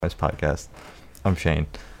This podcast. I'm Shane.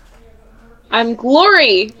 I'm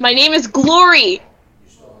Glory. My name is Glory.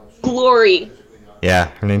 Glory. Yeah,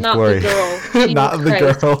 her name's Not Glory. the girl. Not the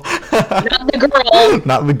Jesus girl. Not the girl.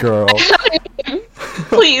 Not the girl.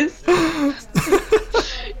 Please.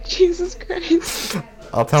 Jesus Christ.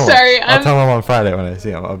 I'll tell Sorry, him. I'll tell him on Friday when I see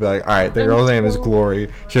him. I'll be like, all right, the girl's name is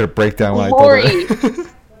Glory. She had a breakdown when Glory. I told her.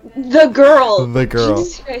 The girl. The girl.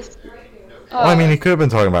 Jesus Christ. Well, I mean, he could have been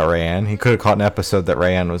talking about Rayanne. He could have caught an episode that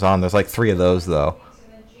Rayanne was on. There's like 3 of those, though.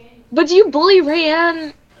 But do you bully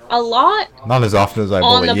Rayanne a lot? Not as often as I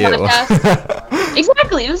On bully the you. podcast?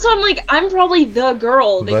 Exactly. That's why I'm like, I'm probably the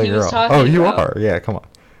girl that The he was girl. talking Oh, you about. are. Yeah, come on.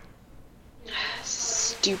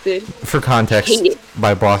 Stupid. For context, Hate it.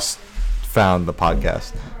 my boss found the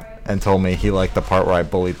podcast and told me he liked the part where I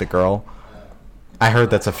bullied the girl. I heard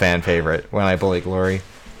that's a fan favorite when I bully Glory.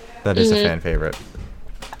 That is a fan favorite.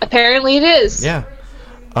 Apparently it is. Yeah.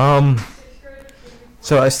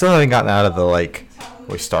 So I still haven't gotten out of the, like,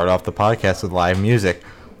 we start off the podcast with live music.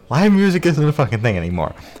 Live music isn't a fucking thing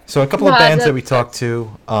anymore. So a couple of bands that we talked to,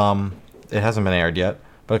 it hasn't been aired yet,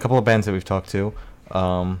 but a couple of bands that we've talked to,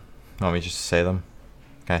 want me just to say them?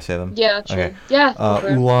 Can I say them? Yeah, sure. Okay. Yeah. Go for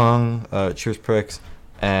it. Oolong, Cheers Pricks,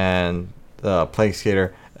 and Plague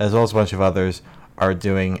Skater, as well as a bunch of others, are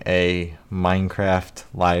doing a Minecraft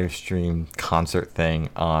live stream concert thing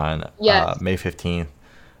on May 15th.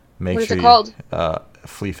 What is it called?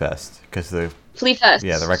 Flea Fest, because the Flea Fest.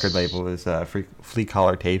 the record label is Flea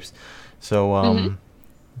Collar Tapes. So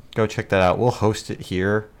go check that out. We'll host it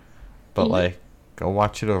here, but like go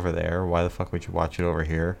watch it over there. Why the fuck would you watch it over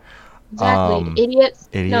here? Exactly. Idiots.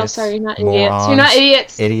 No, Idiots, sorry, you're not morons, idiots. You're not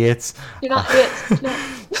idiots. Idiots. You're not idiots. No.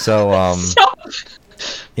 So Stop.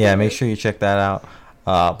 yeah, make sure you check that out.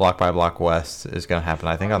 Block by Block West is gonna happen.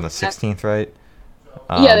 I think on the 16th, right?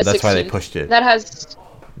 Yeah, the that's 16th. why they pushed it. That has.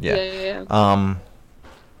 Yeah. Yeah.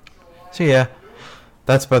 So yeah,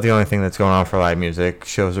 that's about the only thing that's going on for live music.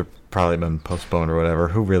 Shows are probably been postponed or whatever.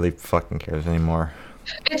 Who really fucking cares anymore?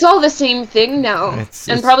 It's all the same thing now,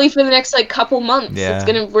 and probably for the next like couple months, Yeah.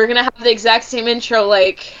 we're gonna have the exact same intro.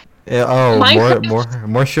 Like. Yeah, Minecraft.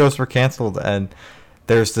 more shows were canceled, and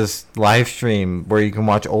there's this live stream where you can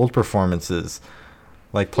watch old performances,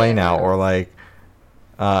 like Play Now or like,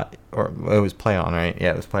 or it was Play On, right?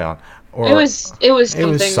 Yeah, it was Play On. Or It was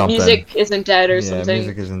something. Music isn't dead or yeah, something.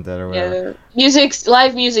 music isn't dead or whatever. Yeah,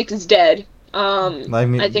 live music is dead. Live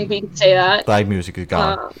I think we can say that. Live music is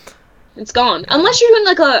gone. It's gone. Unless you're doing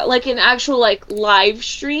like an actual like live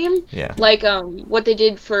stream. Yeah. Like what they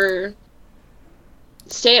did for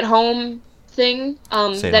Stay at Home thing.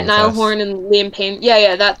 Stay at That Home Niall Fest. Horan and Liam Payne.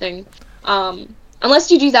 Yeah, that thing.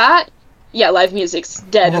 Unless you do that, yeah, live music's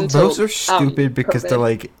dead Well, until those are stupid because COVID. they're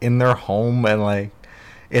like in their home and like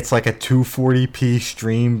it's like a 240p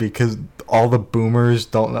stream because all the boomers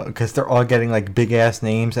don't know because they're all getting like big ass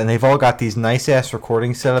names and they've all got these nice ass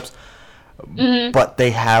recording setups, but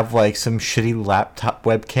they have like some shitty laptop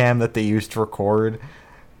webcam that they use to record.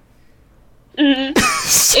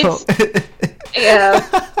 So Yeah.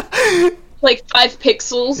 Like 5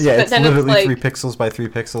 pixels. yeah, but it's then literally it's like 3 pixels by 3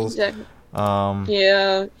 pixels. Exactly. Um,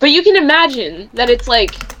 Yeah, but you can imagine that it's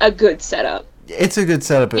like a good setup it's a good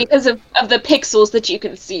setup. because of the pixels that you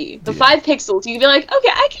can see. The Yeah. 5 pixels, you can be like, okay,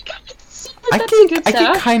 I can kind of see that I that's a good can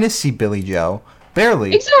setup. kind of see Billy Joe,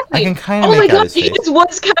 barely. Exactly. I can kind of Oh my make out god, his face. his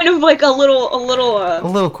was kind of like a little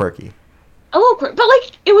Quirky. but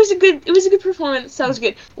like it was a good performance. That was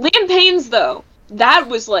good. Liam Payne's though, that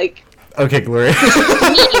was like Okay, Gloria.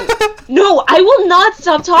 mean. No, I will not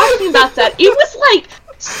stop talking about that. It was like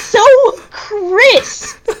so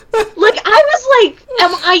crisp. Like I was like,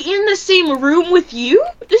 am I in the same room with you?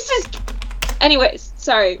 This is. Anyways,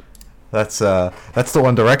 sorry. That's the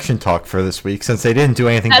One Direction talk for this week. Since they didn't do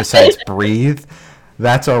anything That's besides it. Breathe,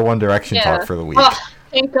 that's our One Direction talk for the week. Oh,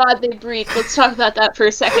 thank God they breathed. Let's talk about that for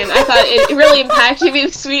a second. I thought it really impacted me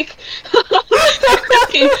this week.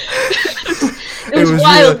 It was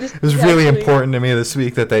wild. It was really important to me this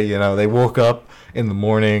week that they woke up in the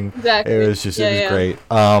morning. Exactly. It was great.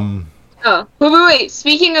 Oh, wait.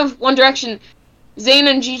 Speaking of One Direction, Zayn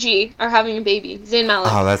and Gigi are having a baby. Zayn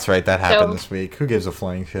Malik. Oh, that's right. That happened So- this week. Who gives a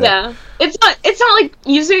flying shit? Yeah. It's not like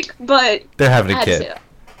music, but They're having I a had to kid. say that.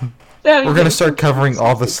 They're having We're a gonna kid. start covering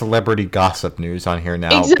all the celebrity gossip news on here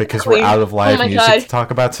now because we're Exactly. out of live Oh my music God. to talk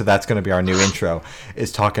about. So that's gonna be our new intro.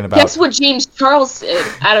 Is talking about Guess what James Charles did?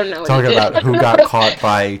 I don't know what he talking did. about who got caught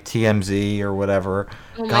by TMZ or whatever.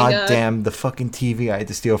 Oh my God God. damn, the fucking TV I had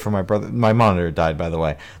to steal from my brother. My monitor died, by the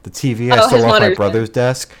way. The TV I Oh, stole his off my monitor's brother's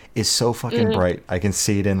desk is so fucking bright. I can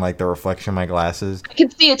see it in like the reflection of my glasses. I can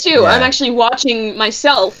see it too. Yeah. I'm actually watching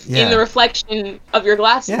myself Yeah. in the reflection of your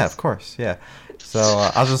glasses. Yeah, of course. Yeah. So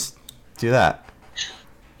I'll just do that.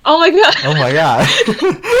 Oh my god. Oh my god.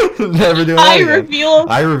 Never do Eye that again. reveal.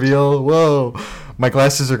 Eye reveal. Whoa. My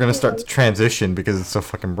glasses are gonna start to transition because it's so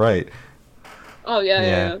fucking bright. Oh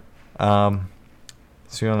yeah. So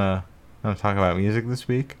you wanna talk about music this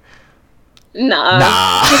week?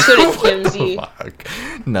 Nah. Just go to Kimsey. Fuck.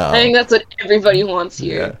 No. I think that's what everybody wants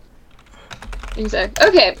here. Yeah. Exactly.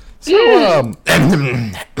 Okay. So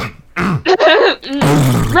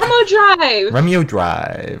Remo Drive. Remeo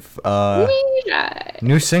Drive. Remo Drive.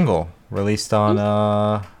 New single released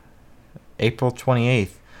on April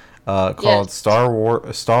 28th. Called Yes. Star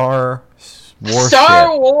Wars. Star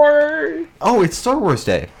Wars. Oh, it's Star Wars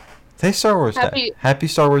Day. Today's Star Wars Day. Happy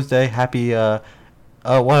Star Wars Day. Happy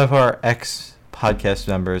one of our ex-podcast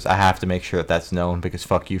members. I have to make sure that that's known because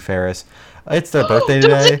fuck you, Ferris. It's their birthday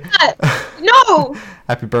today. Don't say that. No.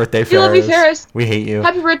 Happy birthday, Ferris. We love you, Ferris. We hate you.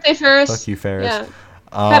 Happy birthday, Ferris. Fuck you, Ferris. Yeah.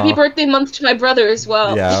 Happy birthday month to my brother as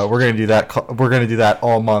well. Yeah, we're gonna do that. We're gonna do that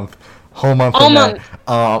all month. Whole month. All month.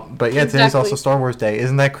 But yeah, today's Exactly. also Star Wars Day.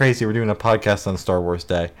 Isn't that crazy? We're doing a podcast on Star Wars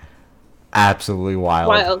Day. Absolutely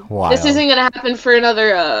wild. Wild. This isn't gonna happen for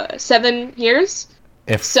another 7 years.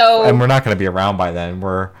 And we're not gonna be around by then.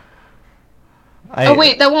 Oh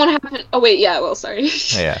wait, that won't happen. Oh wait, yeah. Well, sorry.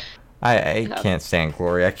 Yeah. I can't stand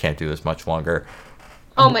Glory. I can't do this much longer.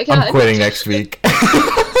 Oh my god. I'm quitting next week.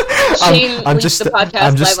 Shane I'm leaked just the podcast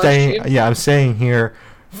I'm just live on staying. stream. Yeah, I'm staying here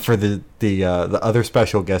for the other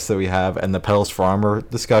special guests that we have and the Pedals for Armor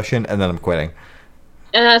discussion, and then I'm quitting.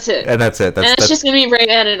 And that's it. And that's it. And it's just gonna be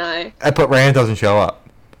Rayanne and I. But Ryan doesn't show up.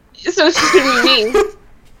 So it's just gonna be me.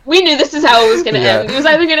 We knew this is how it was gonna Yeah. end. It was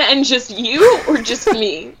either gonna end just you or just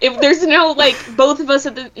me. If there's no both of us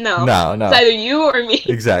at the No. It's either you or me.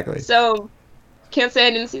 Exactly. So can't say I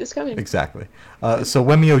didn't see this coming. Exactly. So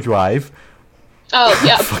Wemio Drive. Oh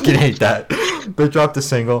yeah. I fucking hate that. They dropped a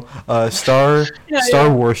single. Star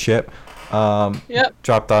Warship. Yep.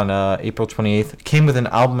 Dropped on April 28th. Came with an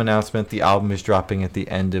album announcement. The album is dropping at the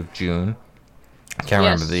end of June. I can't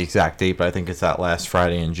remember the exact date, but I think it's that last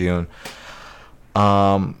Friday in June.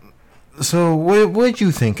 So what did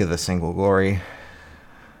you think of the single, Glory?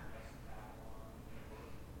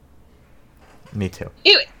 Me too.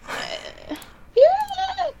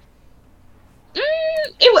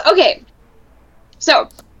 Okay. So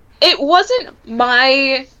it wasn't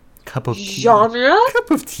my Cup of tea. genre.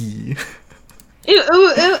 Cup of tea.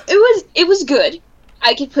 It was good.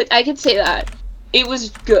 I could say that. It was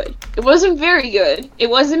good. It wasn't very good. It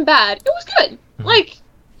wasn't bad. It was good. Like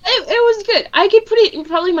it was good. I could put it in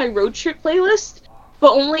probably my road trip playlist,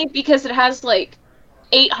 but only because it has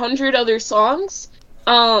 800 other songs.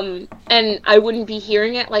 And I wouldn't be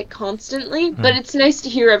hearing it constantly, but it's nice to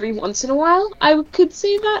hear every once in a while. I could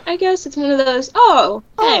say that, I guess. It's one of those,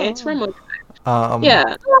 hey, it's Remo.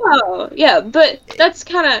 Yeah. Oh, yeah, but that's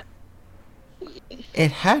kind of...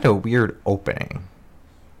 It had a weird opening.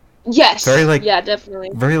 Yes. Very yeah,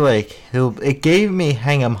 definitely. Very it gave me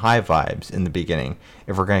Hang 'em High vibes in the beginning.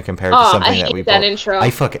 If we're gonna compare it to something that we hate that both... intro.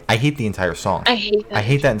 I hate the entire song. I hate that. I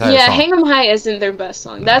hate that entire yeah, song. Hang 'em High isn't their best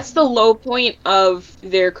song. That's the low point of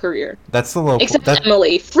their career. That's the low point. Except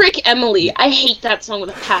Emily. Frick Emily. I hate that song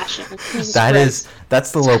with a passion. Jesus Christ.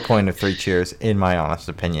 That's the low point of Three Cheers, in my honest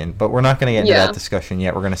opinion. But we're not gonna get into Yeah. that discussion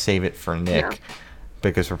yet. We're gonna save it for Nick. Yeah.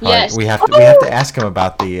 Because we have to ask him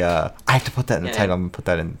about the I have to put that in the title. I'm gonna put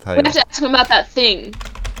that in the title. We have to ask him about that thing.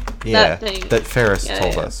 Yeah, that thing. that Ferris Yeah,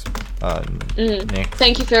 told yeah. us. Nick.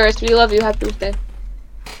 Thank you, Ferris. We love you. Happy birthday.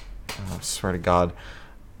 I swear to God.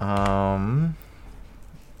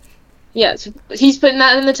 Yeah, so he's putting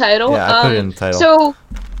that in the title. Yeah, I put it in the title. So,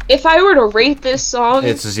 if I were to rate this song,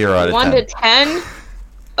 It's a 0 out of 1 10. to 10.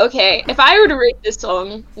 Okay, if I were to rate this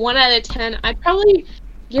song 1 out of 10, I'd probably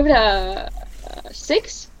give it a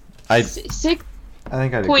 6. I 6. I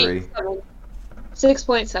think I'd agree.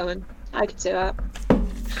 6.7. I could say that.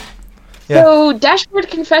 Yeah. So, Dashboard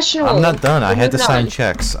Confessional. I'm not done. I had to Moving sign on.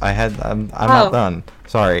 checks. I'm not done.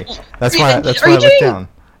 Sorry. That's why I Are you looked doing- down.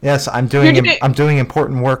 Yes, I'm doing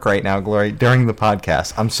important work right now, Glory, during the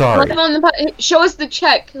podcast. I'm sorry. Show us the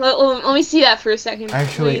check. Let me see that for a second.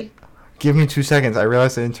 Actually, Wait. give me 2 seconds. I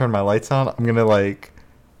realized I didn't turn my lights on. I'm gonna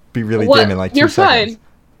be really What? dim in 2 You're seconds.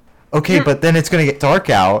 fine. Okay, but then it's gonna get dark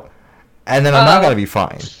out, and then I'm not gonna be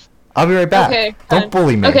fine. I'll be right back. Okay, Don't fine.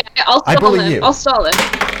 bully me. Okay, I'll I stall bully him. you. I'll stall him.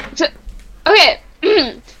 Okay,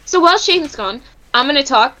 so while Shane's gone, I'm gonna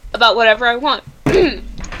talk about whatever I want.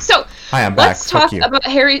 So, Hi, I'm back. let's Fuck talk you. about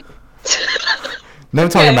Harry... No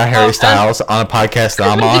talking Okay, about Harry I'm Styles on a podcast that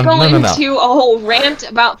I'm going on. to No, go no, no. into a whole rant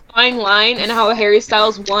about Fine Line and how Harry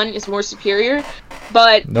Styles 1 is more superior,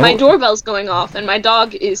 but No. my doorbell's going off and my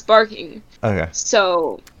dog is barking. Okay.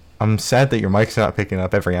 So, I'm sad that your mic's not picking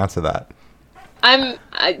up every ounce of that.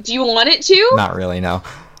 Do you want it to? Not really, no.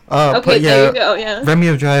 Okay, but there you go, yeah.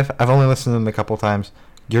 Remeo Drive, I've only listened to them a couple times.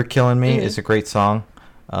 You're Killing Me is a great song.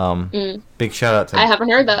 Big shout out to... I haven't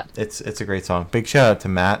heard that. It's a great song. Big shout out to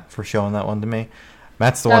Matt for showing that one to me.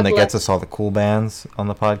 Matt's the one that gets us all the cool bands on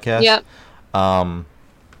the podcast. Yep.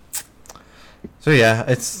 So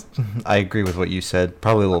yeah, I agree with what you said.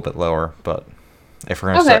 Probably a little bit lower, but if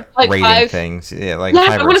we're gonna start rating 5 things, yeah, like 5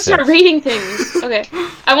 I or want to 6. start rating things. Okay,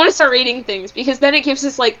 I want to start rating things because then it gives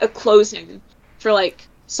us like a closing for like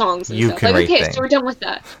songs and you stuff. Can like, rate okay, things. so we're done with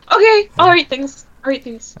that. Okay, I'll rate things. I'll rate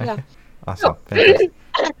things. Okay. Yeah. Awesome.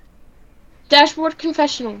 Dashboard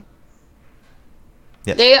Confessional.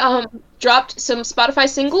 Yes. They dropped some Spotify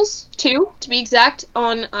singles, 2 to be exact,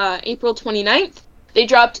 on April 29th. They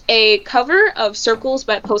dropped a cover of Circles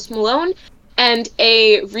by Post Malone and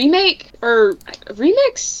a remake or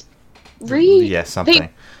remix? Something.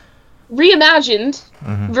 Reimagined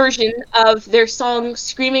version of their song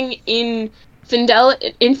Screaming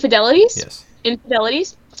Infidelities. Yes.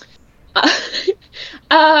 Infidelities.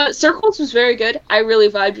 Circles was very good. I really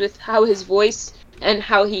vibed with how his voice and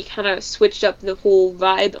how he kind of switched up the whole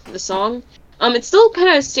vibe of the song. It still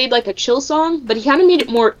kind of stayed like a chill song, but he kind of made it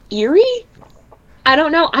more eerie. I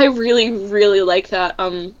don't know. I really, really like that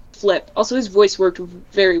flip. Also, his voice worked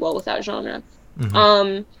very well with that genre.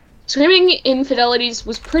 Screaming Infidelities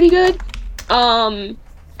was pretty good. I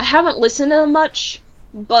haven't listened to them much,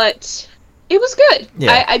 but it was good.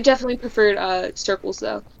 Yeah. I definitely preferred Circles,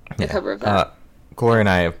 though, the cover of that. Gloria and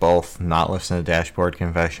I have both not listened to Dashboard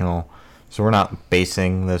Confessional, so we're not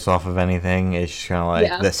basing this off of anything. It's just kind of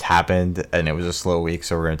like, this happened, and it was a slow week,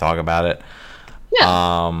 so we're going to talk about it.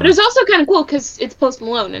 Yeah, but it was also kind of cool because it's Post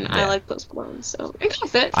Malone, and I like Post Malone, so it kind of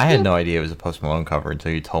fit. I had no idea it was a Post Malone cover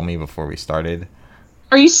until you told me before we started.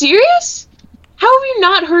 Are you serious? How have you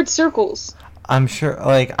not heard Circles? I'm sure,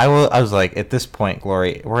 like, I was like, at this point,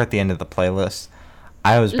 Glory, we're at the end of the playlist.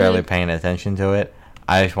 I was barely paying attention to it.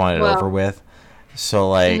 I just wanted it over with. So,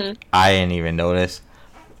 like, I didn't even notice.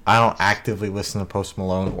 I don't actively listen to Post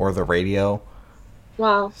Malone or the radio.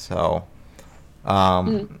 Wow. So,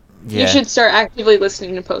 you should start actively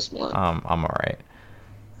listening to Post Malone. I'm alright.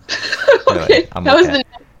 Okay, that was the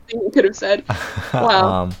next thing you could have said.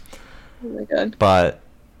 Wow. Oh my god. But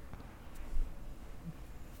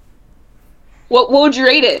what would you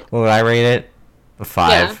rate it? What would I rate it? A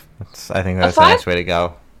 5. Yeah. I think that's the next way to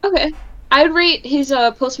go. Okay. I'd rate his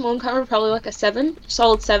Post Malone cover probably like a 7,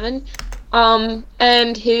 solid 7.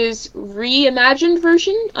 And his reimagined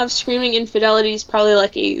version of Screaming Infidelities probably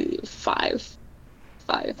like a 5.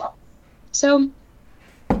 So,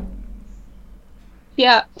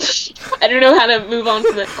 yeah. I don't know how to move on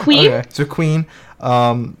from it. Queen? Okay, so Queen.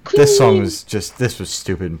 This song was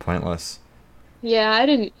stupid and pointless. Yeah, I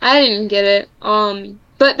didn't get it.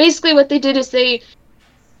 But basically what they did is I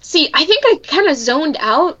think I kind of zoned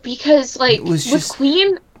out because, like, with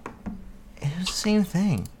Queen... It was the same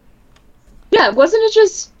thing. Yeah, wasn't it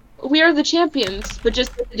just We Are the Champions, but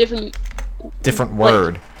just a different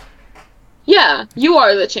word. Yeah, You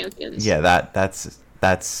Are the Champions. Yeah,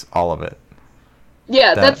 that's all of it.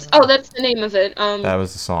 Yeah, that's the name of it. That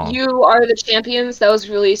was the song. You Are the Champions. That was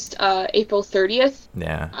released April 30th.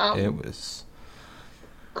 Yeah, it was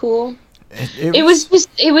cool. It was just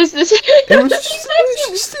a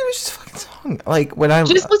fucking song. Like when I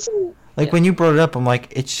just listen. Like when you brought it up, I'm like,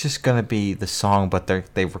 it's just gonna be the song, but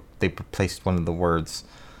they replaced one of the words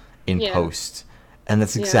in post, and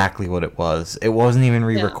that's exactly what it was. It wasn't even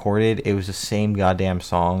re-recorded. It was the same goddamn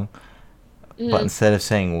song, but instead of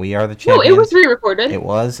saying "We Are the Champions," no, it was re-recorded. It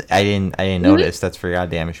was. I didn't notice. That's for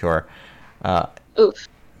goddamn sure. Oof.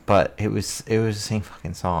 But it was the same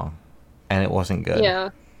fucking song, and it wasn't good. Yeah.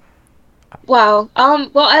 Wow.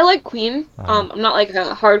 Well, I like Queen. I'm not like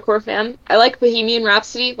a hardcore fan. I like Bohemian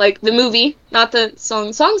Rhapsody, like the movie, not the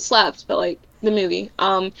song. Song slaps, but like the movie.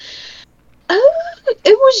 It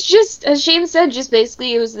was just, as Shane said, just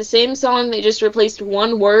basically it was the same song. They just replaced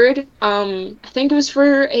one word. I think it was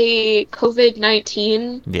for a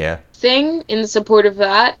COVID-19 thing in support of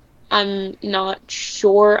that. I'm not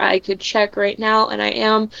sure. I could check right now, and I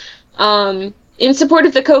am. In support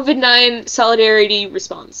of the COVID-19 solidarity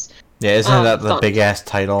response. Yeah, isn't that the big ass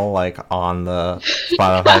title like on the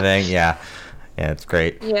Spotify thing? Yeah, it's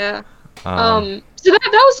great. Yeah. So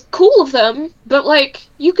that was cool of them, but like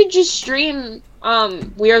you could just stream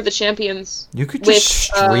We Are the Champions. You could just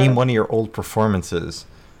stream one of your old performances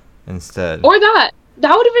instead. Or that would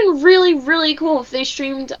have been really, really cool if they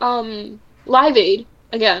streamed Live Aid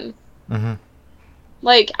again.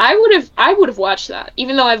 Like, I would have watched that.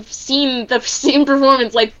 Even though I've seen the same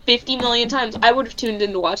performance like 50 million times, I would have tuned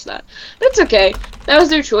in to watch that. But it's okay. That was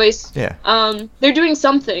their choice. Yeah. They're doing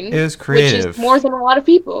something. It was creative. Which is more than a lot of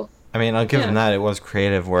people. I mean, I'll give them that. It was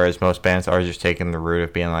creative, whereas most bands are just taking the route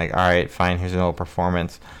of being like, all right, fine, here's an old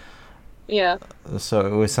performance. Yeah. So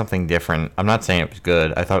it was something different. I'm not saying it was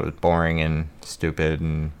good. I thought it was boring and stupid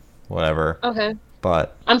and whatever. Okay.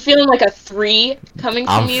 But I'm feeling like a 3 coming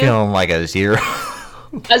from you. I'm feeling like a 0.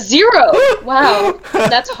 A 0? Wow.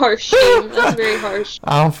 That's harsh, Shane. That's very harsh.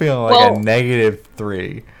 I'm feeling like a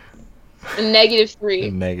 -3. A -3.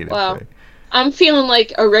 A negative wow. 3. I'm feeling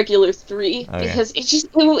like a regular 3 because it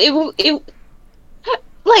just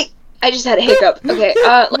like I just had a hiccup. Okay.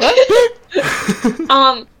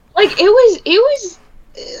 Like it was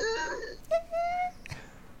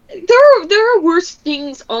there are worse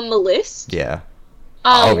things on the list. Yeah.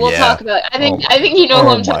 We'll talk about it. I think you know who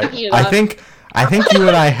I'm talking about. I think you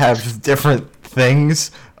and I have different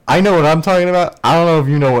things. I know what I'm talking about. I don't know if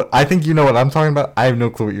you know what. I think you know what I'm talking about. I have no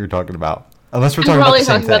clue what you're talking about. Unless we're talking about the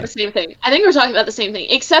same thing. About the same thing. I think we're talking about the same thing,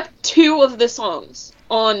 except 2 of the songs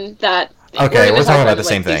on that. Okay, we're talking about the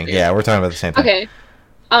same thing. Yeah, we're talking about the same thing. Okay.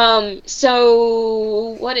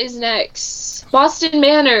 So what is next? Boston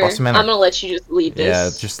Manor. Boston Manor. I'm gonna let you just lead this. Yeah,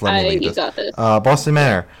 just let me lead this. You got this. Boston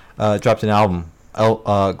Manor dropped an album,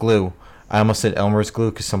 Glue. I almost said Elmer's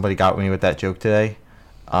Glue because somebody got me with that joke today.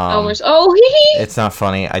 Elmer's. Oh, hee hee. It's not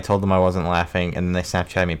funny. I told them I wasn't laughing, and then they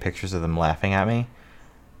Snapchatted me pictures of them laughing at me.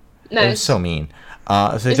 Nice. It was so mean.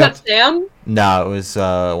 So is that Sam? No, it was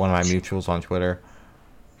one of my mutuals on Twitter.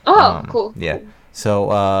 Oh, cool. Yeah.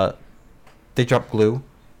 So they dropped Glue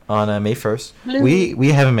on May 1st. Glue.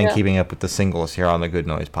 We haven't been keeping up with the singles here on the Good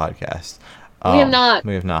Noise podcast. We have not.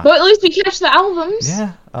 We have not. But at least we catch the albums.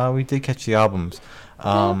 Yeah, we did catch the albums.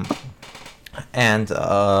 And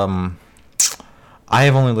I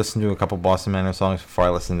have only listened to a couple Boston Manor songs before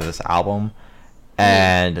I listened to this album.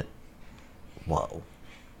 And whoa.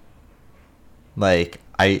 Like,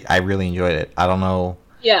 I really enjoyed it. I don't know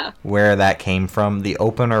where that came from. The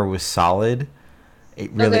opener was solid.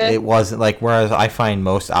 It wasn't like, whereas I find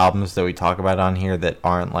most albums that we talk about on here that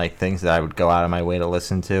aren't like things that I would go out of my way to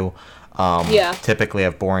listen to, typically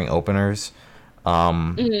have boring openers.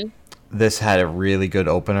 This had a really good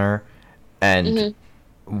opener and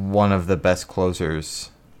one of the best closers.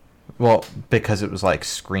 Well, because it was like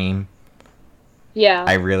Scream. Yeah.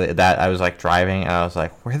 I was like driving and I was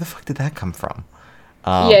like, where the fuck did that come from?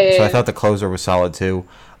 So I thought the closer was solid too.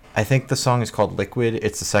 I think the song is called Liquid.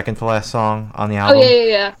 It's the second to last song on the album. Oh,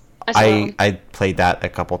 yeah. I played that a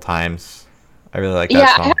couple times. I really like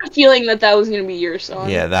that song. I had a feeling that was going to be your song.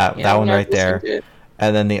 Yeah, that one right there.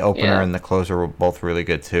 And then the opener and the closer were both really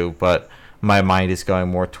good too. But my mind is going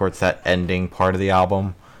more towards that ending part of the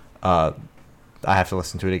album. I have to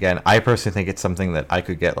listen to it again. I personally think it's something that I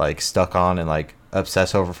could get like stuck on and like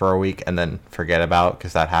obsess over for a week and then forget about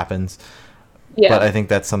because that happens. Yeah. But I think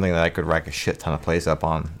that's something that I could rack a shit ton of plays up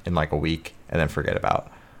on in like a week and then forget about.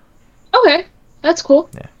 Okay, that's cool.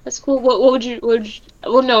 Yeah, that's cool. What would you? Well,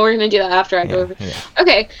 no, we're gonna do that after I go over. Yeah.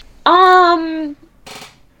 Okay.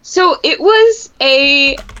 So it was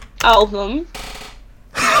a album.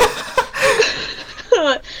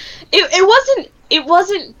 It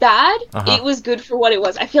wasn't bad. It was good for what it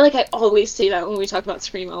was. I feel like I always say that when we talk about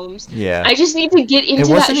Scream albums. Yeah. I just need to get into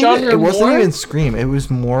that genre more. It wasn't even Scream. It was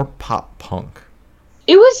more pop punk.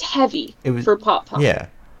 It was heavy for pop punk. Yeah.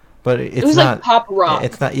 But it was not, like pop rock.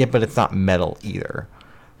 It's not. Yeah, but it's not metal either.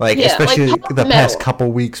 Like especially like the past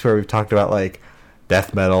couple weeks where we've talked about like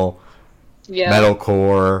death metal,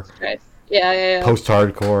 metalcore,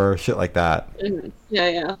 post-hardcore, shit like that. Mm-hmm.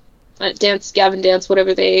 Yeah. Dance, Gavin Dance,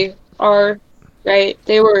 whatever they are. Right,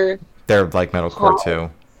 they're like metalcore too.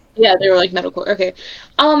 Yeah, they were like metalcore. Okay,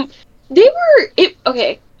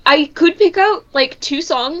 Okay, I could pick out like 2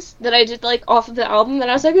 songs that I did like off of the album that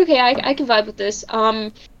I was like, okay, I can vibe with this.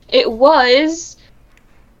 It was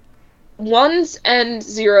Ones and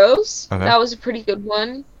Zeros. Okay. That was a pretty good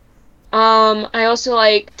one. I also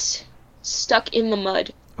liked Stuck in the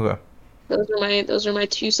Mud. Okay. Those are my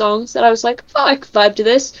 2 songs that I was like, oh, I could vibe to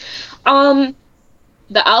this.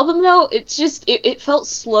 The album, though, it's just, it felt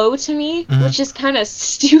slow to me, which is kind of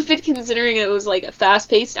stupid considering it was, like, a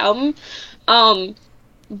fast-paced album.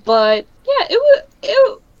 But, yeah,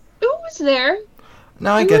 it was there.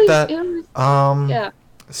 No, I get that. Yeah.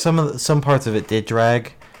 Some parts of it did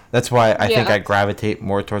drag. That's why I think I gravitate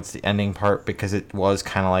more towards the ending part, because it was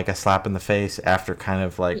kind of like a slap in the face after kind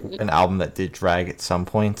of, like, an album that did drag at some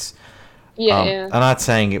points. I'm not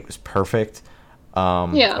saying it was perfect.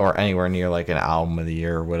 Or anywhere near like an album of the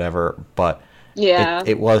year or whatever, but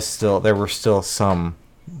it was still, there were still some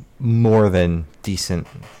more than decent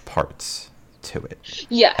parts to it.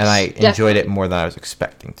 Yes. And I enjoyed it more than I was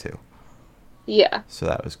expecting to. Yeah. So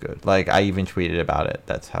that was good. Like, I even tweeted about it.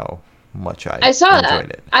 That's how much I saw enjoyed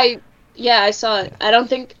that. it. I saw it. I don't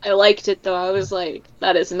think I liked it though. I was like,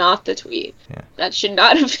 that is not the tweet. Yeah. That should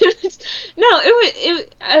not have been. No,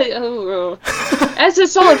 that's a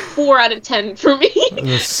solid 4 out of 10 for me.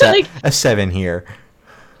 A 7 here.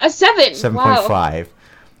 A 7. 7.5. Wow.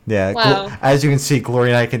 Yeah. Wow. As you can see, Glory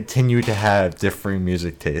and I continue to have differing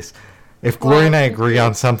music tastes. If Glory and I agree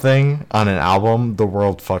on something on an album, the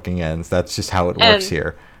world fucking ends. That's just how it works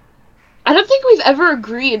here. I don't think we've ever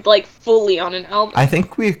agreed, like, fully on an album. I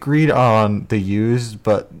think we agreed on The Used,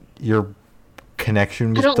 but your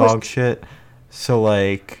connection was dog shit. So,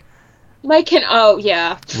 like... Oh,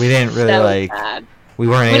 yeah. We didn't really, like... Bad. We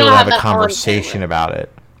weren't able to have a conversation about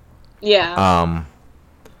it. Yeah.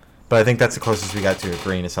 But I think that's the closest we got to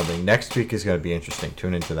agreeing to something. Next week is going to be interesting.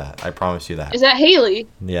 Tune into that. I promise you that. Is that Haley?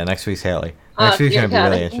 Yeah, next week's Haley. Next week's going to be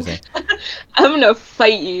really interesting. I'm going to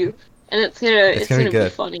fight you. And it's gonna be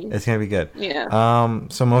funny. It's gonna be good. Yeah.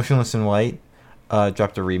 So Motionless in White,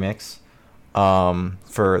 dropped a remix,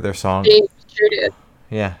 for their song. They sure did.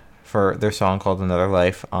 Yeah, for their song called Another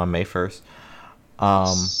Life on May 1st.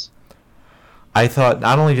 I thought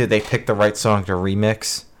not only did they pick the right song to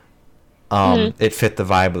remix, it fit the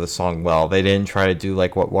vibe of the song well. They didn't try to do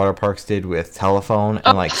like what Water Parks did with Telephone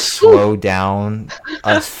and like slow down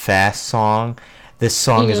a fast song. This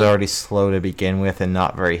song is already slow to begin with and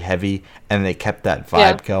not very heavy, and they kept that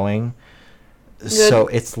vibe going. Good. So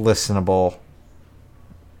it's listenable.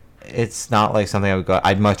 It's not like something I would go...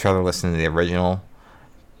 I'd much rather listen to the original.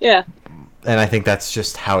 Yeah. And I think that's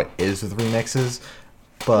just how it is with remixes.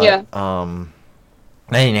 But, I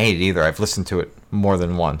didn't hate it either. I've listened to it more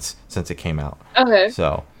than once since it came out. Okay.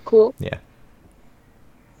 So. Cool. Yeah.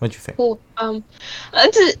 What'd you think? Cool.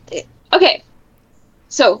 Okay.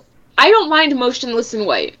 So... I don't mind Motionless in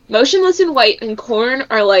White. Motionless in White and Korn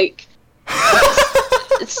are like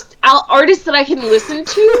it's artists that I can listen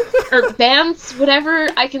to, or bands, whatever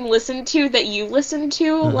I can listen to that you listen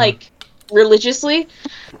to, like religiously.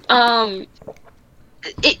 It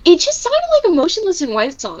just sounded like a Motionless in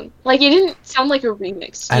White song. Like it didn't sound like a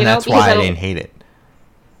remix. And that's why I didn't hate it.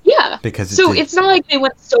 Yeah. Because it's not like they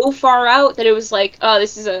went so far out that it was like, oh,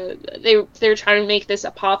 this is they're trying to make this a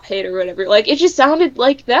pop hit or whatever. Like it just sounded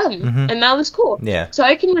like them, and that was cool. Yeah. So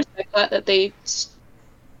I can respect that they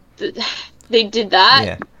did that.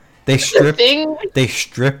 Yeah. They stripped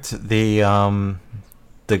the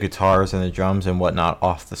guitars and the drums and whatnot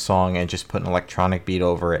off the song and just put an electronic beat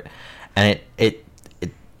over it. And it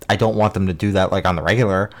I don't want them to do that like on the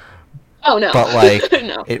regular. Oh no. But like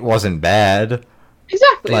no. It wasn't bad.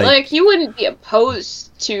 Exactly. Like you wouldn't be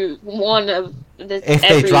opposed to one of the. If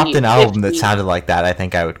they dropped an album that sounded like that, I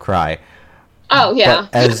think I would cry. Oh yeah.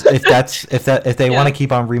 But if they want to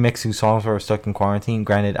keep on remixing songs while we're stuck in quarantine,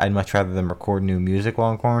 granted, I'd much rather them record new music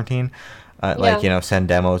while in quarantine. Like send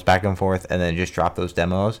demos back and forth and then just drop those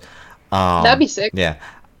demos. That'd be sick. Yeah.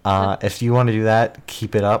 If you want to do that,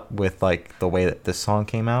 keep it up with like the way that this song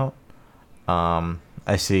came out.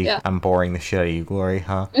 I see. Yeah. I'm boring the shit out of you, Glory,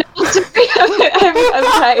 huh? No, sorry. I'm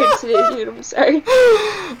tired today, dude. I'm sorry.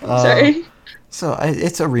 Sorry. So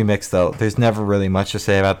it's a remix, though. There's never really much to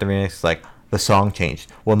say about the remix. Like the song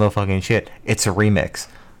changed. Well, no fucking shit. It's a remix.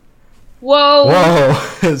 Whoa.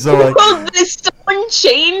 So like, whoa, this song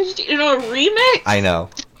changed in a remix? I know.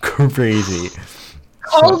 Crazy.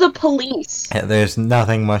 Call the police. There's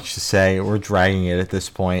nothing much to say. We're dragging it at this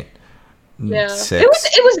point. Yeah. 6.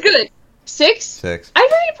 It was good. 6? 6. I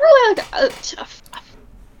think probably like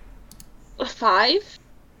a 5.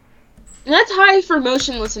 And that's high for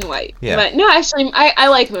Motionless in White. Yeah. But no, actually, I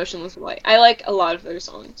like Motionless in White. I like a lot of their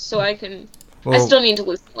songs, so I can. I still need to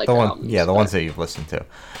listen to their albums. Yeah, the ones that you've listened to.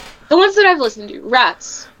 The ones that I've listened to.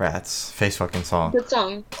 Rats. Face fucking song. Good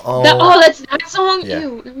song. Oh, that's that song? Yeah.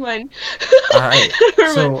 Ew, never mind. Alright,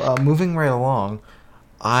 so moving right along,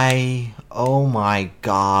 oh my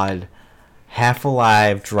god, Half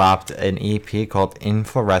Alive dropped an EP called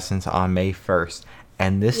Inflorescence on May 1st,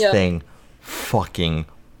 and this thing fucking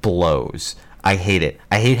blows. I hate it.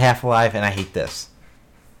 I hate Half Alive, and I hate this.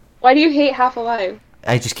 Why do you hate Half Alive?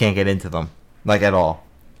 I just can't get into them, like, at all.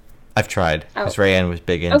 I've tried, because Rayanne was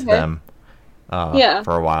big into them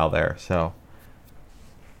for a while there, so...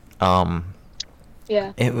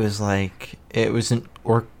 Yeah. It was like... It was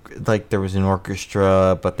there was an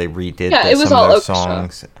orchestra, but they redid some of their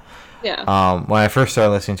songs. Yeah. When I first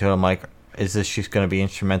started listening to it, I'm like, is this just going to be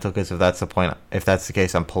instrumental? Because if that's the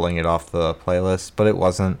case, I'm pulling it off the playlist. But it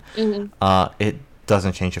wasn't. Mm-hmm. It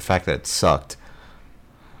doesn't change the fact that it sucked.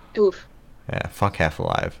 Oof. Yeah, fuck Half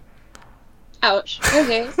Alive. Ouch.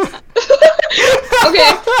 Okay.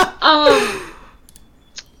 Okay.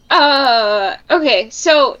 Okay,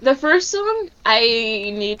 so the first song, I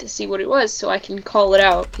need to see what it was so I can call it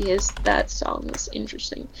out, because that song is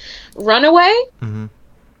interesting. Runaway? Mm-hmm.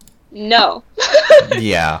 No.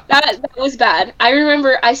 Yeah. That was bad. I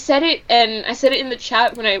remember I said it, and I said it in the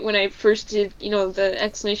chat when I first did, the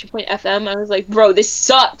exclamation point FM. I was like, bro, this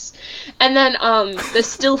sucks. And then the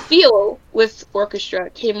Still Feel with orchestra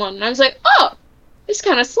came on, and I was like, oh, this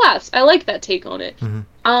kind of slaps. I like that take on it.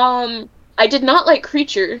 Mm-hmm. I did not like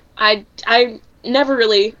Creature. I never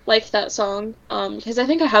really liked that song, because I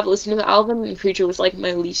think I have listened to the album, and Creature was like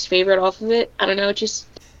my least favorite off of it. I don't know, just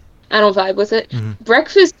I don't vibe with it. Mm-hmm.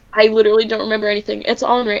 Breakfast, I literally don't remember anything. It's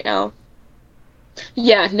on right now.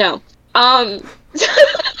 Yeah, no.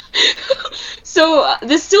 So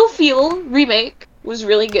the Still Feel remake was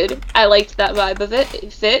really good. I liked that vibe of it.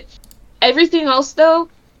 It fit. Everything else, though,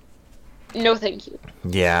 no thank you.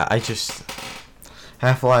 Yeah,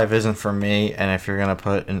 Half-Alive isn't for me, and if you're gonna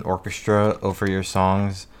put an orchestra over your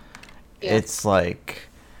songs, Yeah. it's like,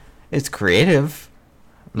 it's creative.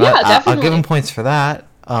 Yeah, definitely. I'll give them points for that.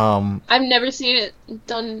 I've never seen it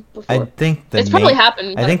done before. I think it's probably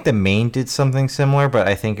happened. I think the main did something similar, but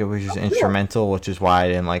I think it was just cool. instrumental, which is why I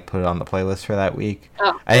didn't put it on the playlist for that week.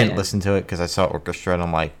 Oh, I didn't listen to it because I saw orchestra and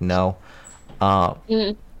I'm like, no.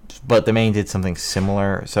 Mm-hmm. But the main did something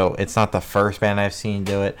similar, so it's not the first band I've seen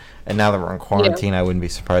do it. And now that we're in quarantine, I wouldn't be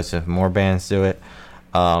surprised if more bands do it.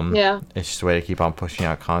 It's just a way to keep on pushing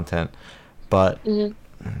out content. But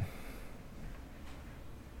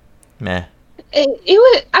meh. It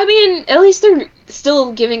was. I mean, at least they're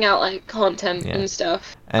still giving out content and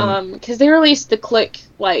stuff. Because they released The Click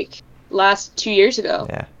last 2 years ago.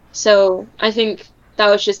 Yeah. So I think that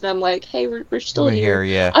was just them hey, we're still here.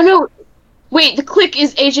 Yeah. Oh no, wait, The Click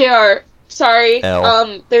is AJR. Sorry.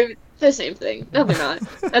 L. They're the same thing. No, they're not.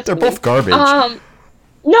 That's they're me. both garbage. No,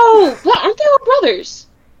 what? Aren't they all brothers?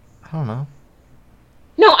 I don't know.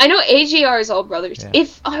 No, I know AJR is all brothers. Yeah.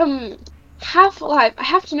 If Half-Alive, I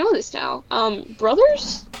have to know this now.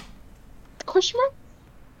 Brothers? Question mark?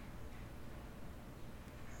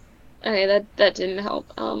 Okay, that didn't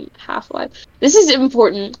help. Half-Alive. This is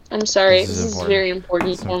important. I'm sorry. This is very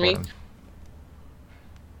important for me.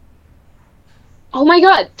 Oh my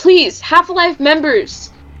god, please, Half-Alive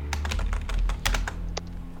members!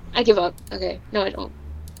 I give up. Okay, no I don't.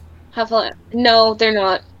 Half-Alive. No, they're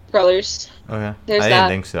not brothers. Okay. There's I that. didn't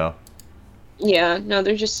think so. Yeah, no,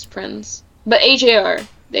 they're just friends. But AJR,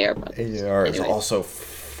 they are brothers. AJR is Anyway. also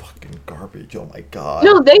fucking garbage. Oh my god.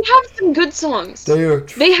 No, they have some good songs. They are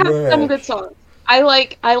trash. They have some good songs. I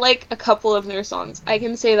like a couple of their songs. I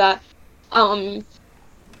can say that. I'm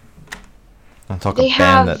talking they a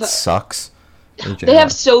band have- that sucks. AJR. They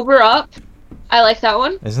have Sober Up. I like that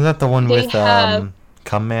one. Isn't that the one they with have-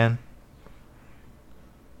 Come Man?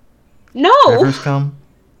 No, Rivers Come?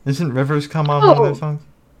 Isn't Rivers Come on one of their songs?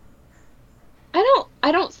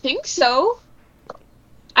 I don't think so.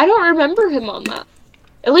 I don't remember him on that.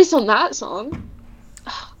 At least on that song.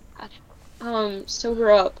 Oh, God. Sober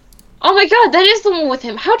Up. Oh my god, that is the one with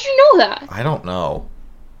him. How'd you know that? I don't know.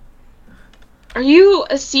 Are you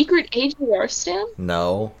a secret AJR stan?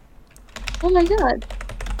 No. Oh my god.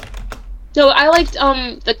 No, I liked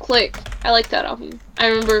The Click. I liked that album. I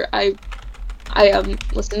remember I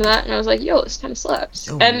listened to that and I was like, yo, this kind of slaps.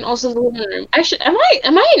 Yo. And also The Living Room. Actually, am I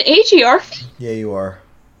an AJR fan? Yeah, you are.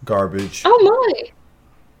 Garbage. Oh my.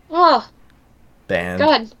 Oh Band.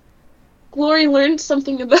 god. Glory learned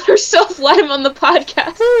something about herself while I'm on the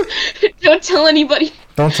podcast. Don't tell anybody.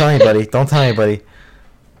 Don't tell anybody. Don't tell anybody.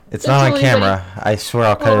 It's Don't not tell on camera. I swear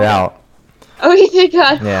I'll cut it out. Okay, thank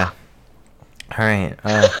god. Yeah. Alright.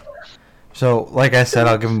 So, like I said,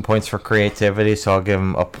 I'll give him points for creativity, so I'll give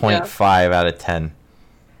him a 0.5 out of 10.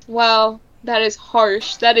 Wow, that is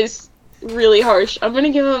harsh. That is really harsh. I'm gonna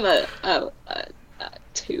give him a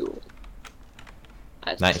 2.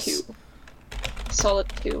 Nice. 2. Solid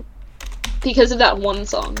 2. Because of that one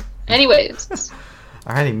song. Anyways.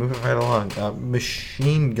 Alrighty, moving right along.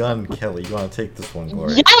 Machine Gun Kelly. You want to take this one,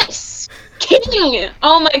 Glory? Yes! King!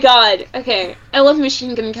 Oh my god. Okay. I love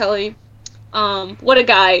Machine Gun Kelly. What a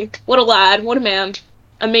guy. What a lad. What a man.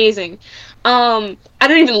 Amazing. I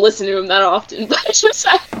don't even listen to him that often, but I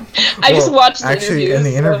just watched the actually, interviews, in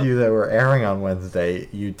the so- interview that we're airing on Wednesday,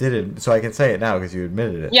 you did it, so I can say it now because you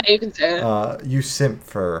admitted it. Yeah, you can say it. You simp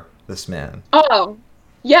for this man. Oh.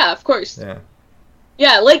 Yeah, of course. Yeah.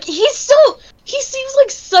 Yeah, he seems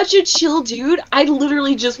like such a chill dude. I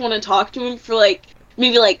literally just want to talk to him for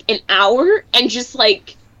maybe an hour and just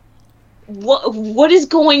what is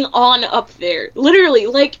going on up there? Literally,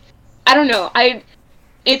 I don't know.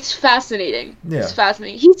 It's fascinating. Yeah. It's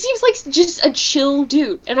fascinating. He seems like just a chill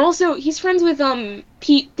dude, and also he's friends with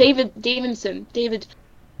David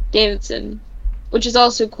Davidson, which is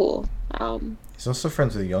also cool. He's also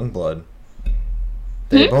friends with Youngblood.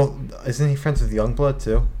 They both isn't he friends with Youngblood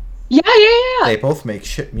too? Yeah. They both make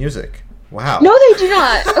shit music. Wow. No, they do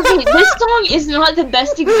not. Okay, this song is not the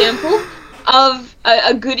best example of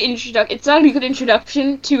a good introduction. It's not a good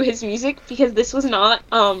introduction to his music because this was not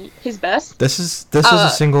his best. This is a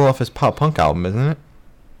single off his pop punk album, isn't it?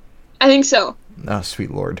 I think so. Oh,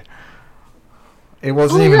 sweet lord! It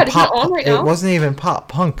wasn't even pop. It wasn't even pop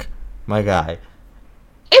punk, my guy.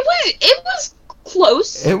 It was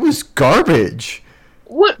close. It was garbage.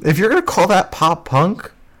 What? If you're gonna call that pop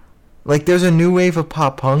punk, like there's a new wave of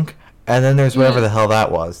pop punk, and then there's whatever the hell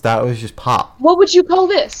that was. That was just pop. What would you call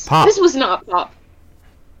this? Pop. This was not pop.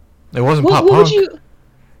 It wasn't pop punk.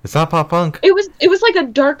 It's not pop punk. It was like a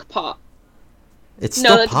dark pop. It's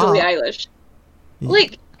still that's pop. Billie Eilish.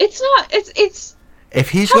 Like it's not. It's. If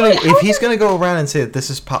he's gonna go around and say that this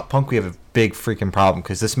is pop punk, we have a big freaking problem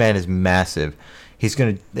because this man is massive. He's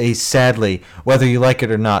sadly, whether you like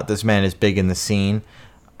it or not, this man is big in the scene.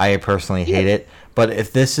 I personally hate it. But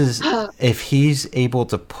if he's able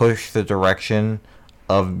to push the direction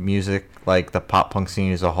of music, like the pop punk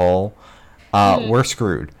scene as a whole, we're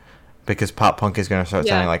screwed. Because pop punk is going to start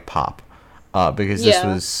sounding like pop. Because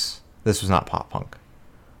this was not pop punk.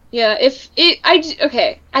 Yeah, I do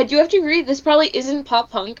have to agree, this probably isn't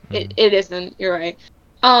pop punk. It isn't, you're right.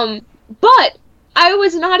 But I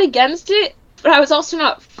was not against it, but I was also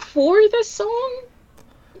not for this song.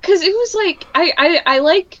 Because it was like, I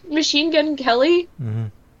like Machine Gun Kelly,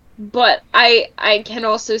 but I can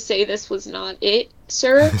also say this was not it,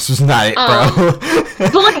 sir. This was not it, bro.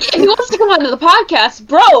 But like, if he wants to come onto the podcast,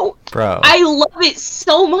 bro, I love it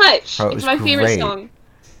so much. Bro, it's my favorite song.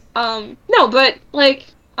 No, but like,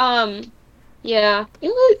 yeah,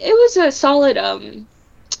 it was a solid.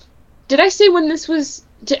 Did I say when this was?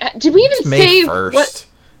 Did we even May say 1st. what?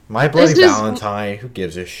 My Bloody Valentine. Who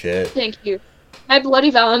gives a shit? Thank you. My Bloody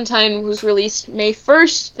Valentine was released May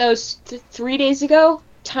 1st. That was 3 days ago.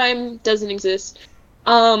 Time doesn't exist.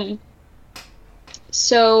 So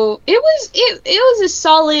it was a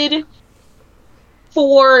solid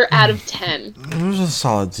 4 out of 10. It was a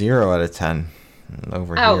solid 0 out of 10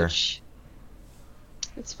 over here. Ouch.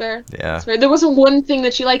 That's fair. Yeah. That's fair. There wasn't one thing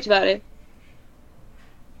that you liked about it.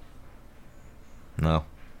 No.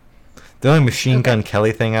 The only Machine Gun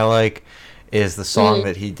Kelly thing I like is the song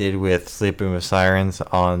that he did with Sleeping with Sirens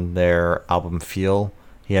on their album Feel.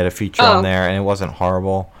 He had a feature on there, and it wasn't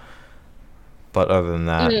horrible. But other than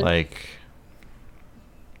that, like...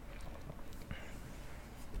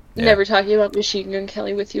 Yeah. Never talking about Machine Gun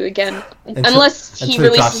Kelly with you again. Unless he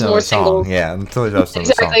releases more singles. Yeah, until he drops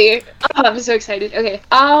another song. Exactly. Oh, I'm so excited. Okay.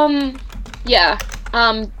 Yeah.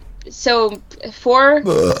 So, 4...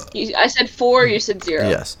 I said 4, you said 0.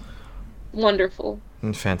 Yes. Wonderful.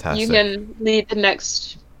 Fantastic. You can lead the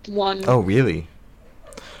next one. Oh, really?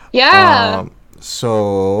 Yeah.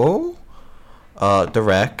 So, The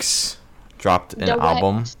Rex dropped an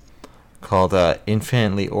album called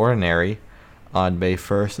Infinitely Ordinary on May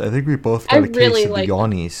 1st. I think we both got a case of the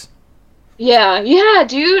yawnies. Yeah,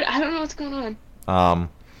 dude. I don't know what's going on.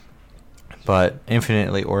 But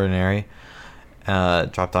Infinitely Ordinary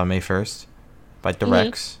dropped on May 1st by The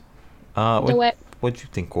Rex. What'd you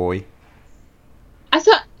think, Corey? I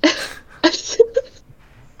thought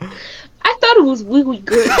it was really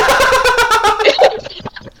good.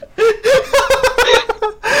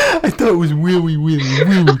 I thought it was really, really,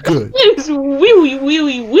 really good. It was really,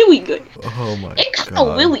 really, really good. Oh my god. It kind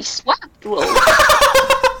of really swapped, Will.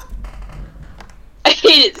 I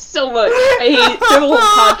hate it so much. I hate it. Throw the whole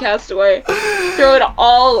podcast away. Throw it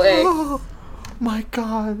all away. Oh my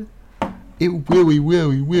god. It really,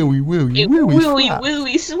 really, really, really,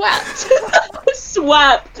 really swapped.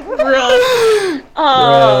 Swapped, bro.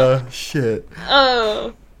 Shit.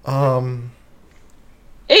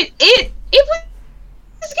 It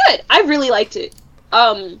was good. I really liked it.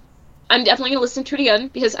 I'm definitely gonna listen to it again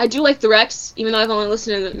because I do like the Rex, even though I've only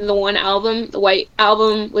listened to the one album, the white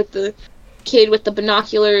album with the kid with the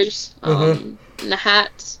binoculars, and the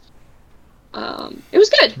hats. It was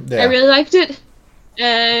good. Yeah. I really liked it.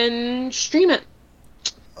 And stream it.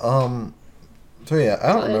 So yeah,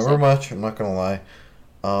 I don't remember much, I'm not gonna lie.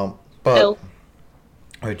 But what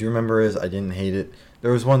I do remember is I didn't hate it.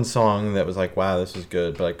 There was one song that was like, wow, this is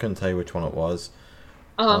good, but I couldn't tell you which one it was.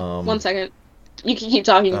 1 second. You can keep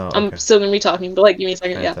talking. Okay. I'm still gonna be talking, but like, give me a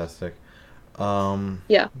second. Fantastic.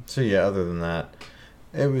 Yeah. So yeah, other than that,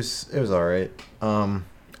 it was alright. I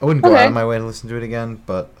wouldn't go out of my way to listen to it again,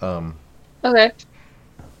 but Okay.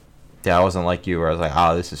 Yeah, I wasn't like you where I was like,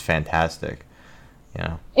 oh, this is fantastic. You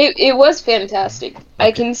know. It was fantastic.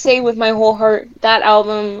 I can say with my whole heart that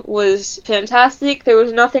album was fantastic. There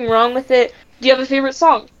was nothing wrong with it. Do you have a favorite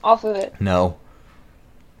song off of it? No.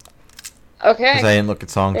 Okay. Because I didn't look at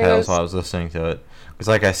song titles while I was listening to it. Because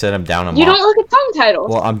like I said, I'm down a You don't look at song titles.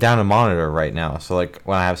 Well, I'm down a monitor right now, so like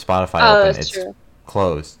when I have Spotify open, it's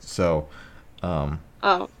closed. So, I'm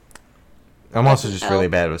also just really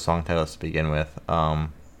bad with song titles to begin with. So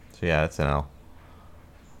yeah, it's an L.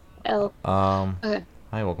 L. Okay.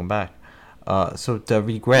 Hi, welcome back. So the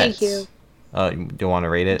regrets. Thank you. Do you want to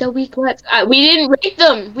rate it? The regrets. We didn't rate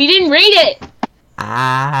them. We didn't rate it.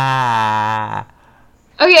 Ah.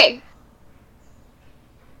 Okay.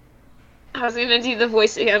 I was gonna do the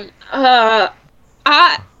voice again. I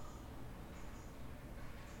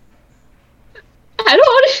don't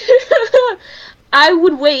want to. I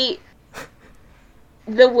would wait.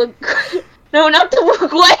 No, not the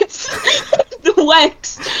Wex. The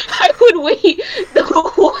Wex. I would wait. The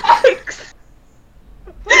Wex.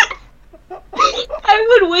 I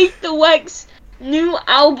would wait the Wex new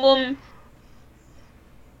album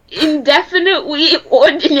indefinitely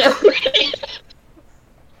ordinary.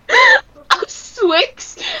 Of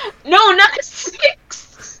Swix. No, not a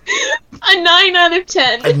 6. A 9 out of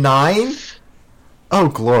 10. A 9? Oh,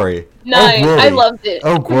 glory. 9. Oh, glory. I loved it.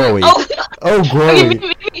 Oh, glory. Oh, glory.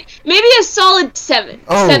 Okay, maybe a solid 7.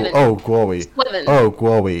 Oh, 7. Oh, glory. 7. Oh,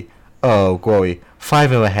 glory. Oh, glory.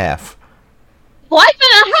 5.5.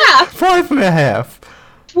 5.5? 5.5.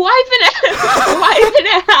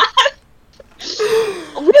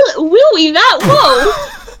 5.5. Really? That low?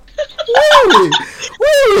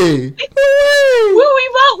 Willie!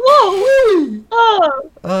 That low?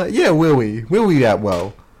 Oh. Yeah, Willie that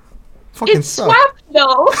well. Fucking it's swapped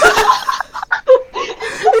though.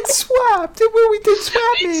 It's swapped. Willie did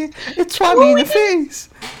swap me. It swapped me in the face.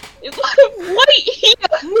 White here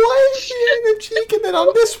in the cheek and then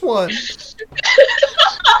on this one.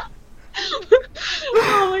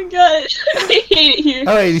 Oh my god. I hate it here.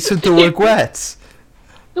 Alright, so the regrets.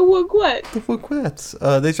 The what? The regrets.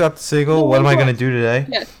 They dropped a single. What am I gonna do today?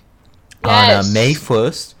 Yes. On May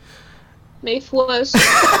 1st. May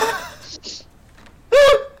 1st.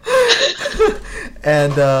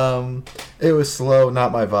 And it was slow,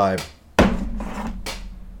 not my vibe.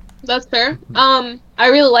 That's fair. I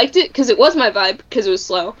really liked it because it was my vibe because it was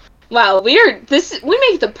slow. Wow, we make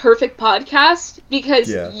the perfect podcast because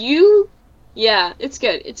yeah, it's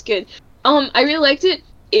good. It's good. I really liked it.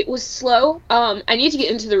 It was slow. I need to get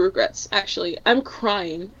into the regrets, actually. I'm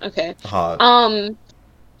crying. Okay. Hot.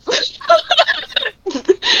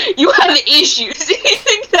 You have issues. You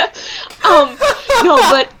think that no,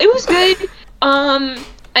 but it was good.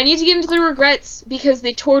 I need to get into the regrets because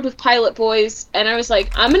they toured with Pilot Boys, and I was like,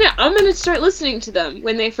 I'm gonna start listening to them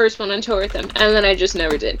when they first went on tour with them, and then I just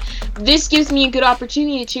never did. This gives me a good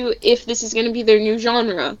opportunity to, if this is gonna be their new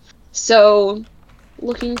genre. So,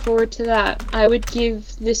 looking forward to that. I would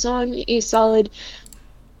give this song a solid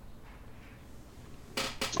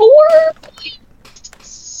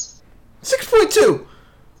 6.2.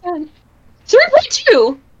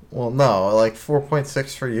 3.2. Well, no, like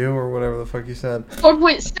 4.6 for you or whatever the fuck you said.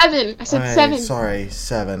 4.7. I said 7. Sorry,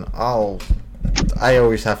 7. I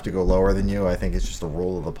always have to go lower than you. I think it's just the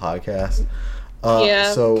rule of the podcast.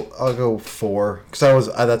 Yeah. So I'll go 4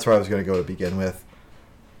 because that's where I was gonna go to begin with.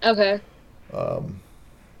 Okay.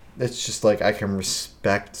 It's just like I can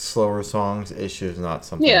respect slower songs. It's just not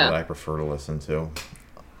something that I prefer to listen to.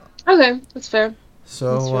 Okay, that's fair.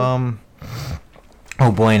 So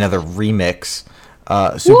oh boy, another remix.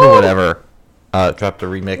 Super Whatever dropped a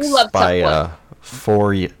remix by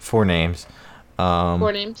 4 names.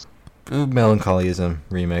 4 names. Melancholyism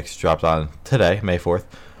remix dropped on today, May 4th.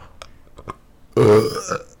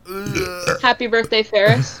 Happy birthday,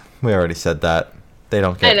 Ferris. We already said that. They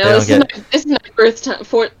don't get. I know. This is my first time.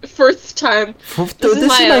 Fourth time. This is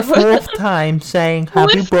my 4th time saying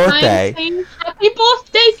happy birthday. Happy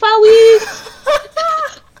birthday, Ferris.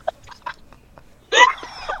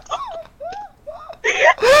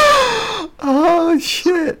 Oh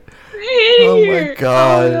shit! Oh my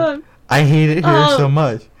god! I hate it here so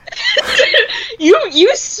much.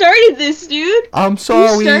 You started this, dude. I'm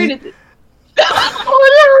sorry. You started this.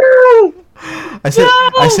 Oh no! I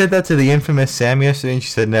said that to the infamous Sam yesterday, and she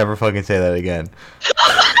said never fucking say that again.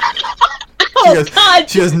 God.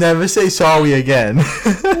 She goes, never say sorry again.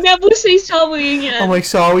 Never say sorry again. I'm like,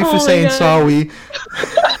 sorry for saying sorry.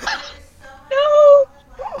 No.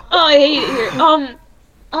 Oh, I hate it here.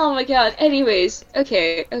 Oh my god. Anyways,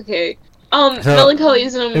 okay. So,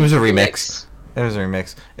 Melancholyism. It was a remix. It was a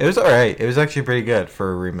remix. It was alright. It was actually pretty good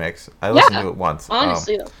for a remix. I listened to it once.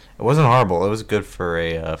 Honestly, though. It wasn't horrible. It was good for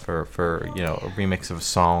a for a remix of a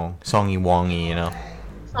song, songy wongy,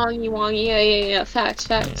 Songy wongy, yeah. Facts.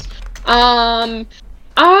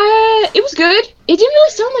 It was good. It didn't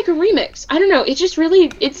really sound like a remix. I don't know.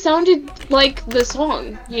 It sounded like the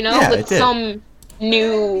song, Yeah, with some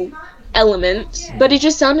new elements, but it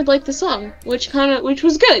just sounded like the song, which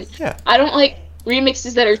was good. Yeah. I don't like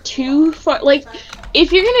remixes that are too far. Like,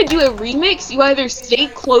 if you're gonna do a remix, you either stay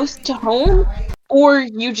close to home, or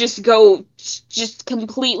you just go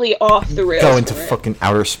completely off the rails. Go into fucking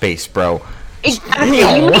outer space, bro. Exactly.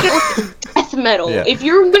 You make it like death metal. Yeah. If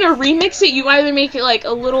you're gonna remix it, you either make it like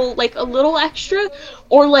a little extra,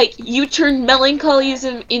 or like you turn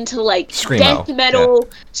melancholism into like Screamo. death metal,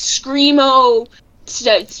 screamo,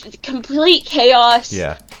 complete chaos.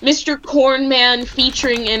 Yeah. Mr. Cornman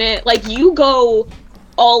featuring in it. Like, you go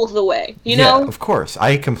all the way. You know? Yeah, of course.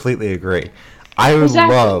 I completely agree. I would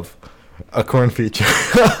Exactly. love a Korn feature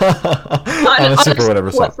on a Super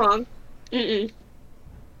Whatever song. song. I'd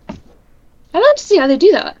like to see how they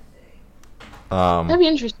do that. That'd be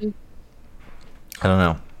interesting. I don't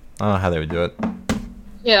know. I don't know how they would do it.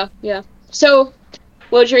 Yeah. So,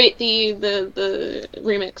 what would you rate the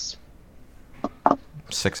remix?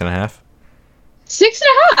 6.5.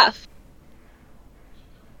 6.5.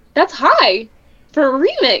 That's high for a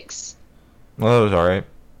remix. Well, it was alright.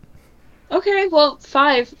 Okay, well,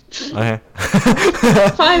 5. Okay.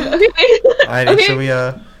 5. Okay. Alrighty, Okay. so we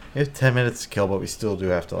have 10 minutes to kill, but we still do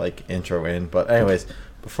have to like intro in. But anyways,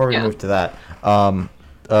 before we move to that,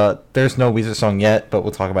 there's no Weezer song yet, but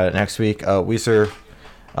we'll talk about it next week. Weezer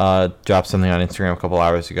dropped something on Instagram a couple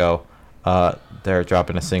hours ago. They're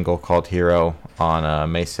dropping a single called Hero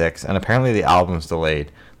on May 6th, and apparently the album's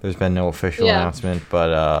delayed. There's been no official announcement,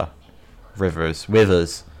 but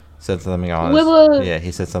Withers said something on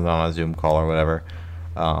he said something on a Zoom call or whatever.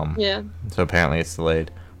 So apparently it's delayed.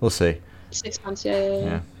 We'll see. 6 months,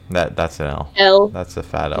 yeah. That's an L. L. That's a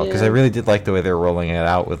fat L. Because I really did like the way they were rolling it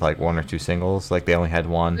out with like 1 or 2 singles. Like they only had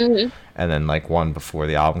one, and then like one before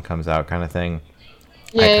the album comes out, kind of thing.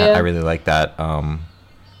 I really like that.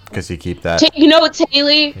 Because you keep that. Take notes,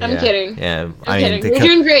 Haley. I'm kidding. Yeah, I'm kidding. You're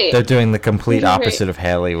doing great. They're doing the complete opposite of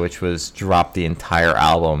Haley, which was drop the entire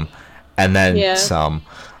album and then some.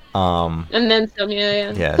 And then some,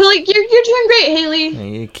 yeah. Yeah. But like you're doing great, Haley.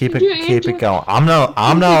 You keep it going. I'm not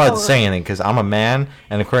allowed to say anything because I'm a man,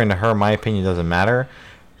 and according to her, my opinion doesn't matter.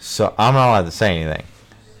 So I'm not allowed to say anything.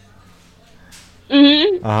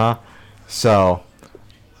 So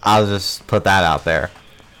I'll just put that out there.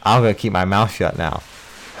 I'm gonna keep my mouth shut now.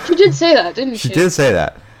 She did say that, didn't she? She did say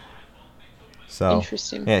that. So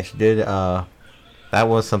interesting. Yeah, she did. That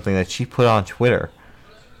was something that she put on Twitter.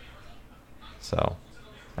 So,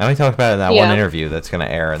 and we talked about it in that one interview that's gonna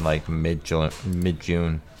air in like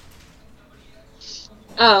mid-June.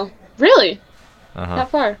 Oh, really? That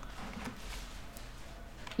far?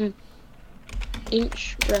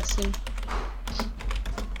 Interesting.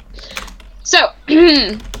 So,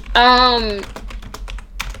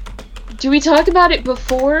 do we talk about it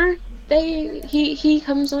before he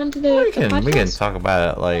comes on to the podcast? We can talk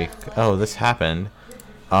about it like, oh, this happened.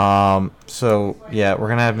 So yeah, we're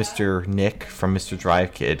gonna have Mr. Nick from Mr.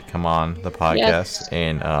 Drive Kid come on the podcast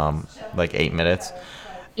in like 8 minutes.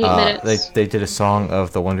 8 minutes. They did a song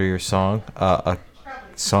of the Wonder Years song, a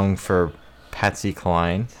song for Patsy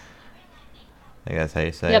Cline. I think that's how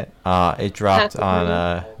you say it. It dropped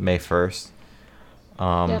on May 1st.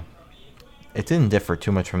 It didn't differ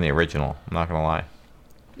too much from the original, I'm not gonna lie.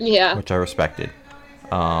 Yeah. Which I respected.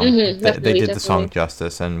 Definitely, they did the song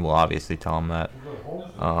justice, and we'll obviously tell them that.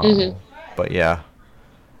 But yeah.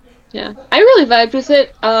 Yeah, I really vibed with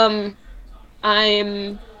it. I'm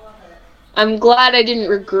glad I didn't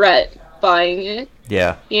regret buying it.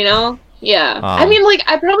 Yeah. You know? Yeah. I mean, like,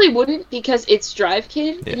 I probably wouldn't because it's Drive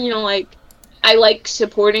Kid. Yeah. You know, like, I like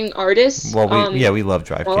supporting artists. Well, we love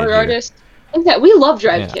Drive Kid here. Artists. Okay, we love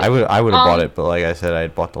Drive Kid. I would have bought it, but like I said, I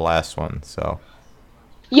had bought the last one, so.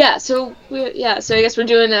 Yeah, so I guess we're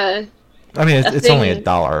doing a. I mean, it's only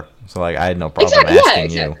 $1, so like I had no problem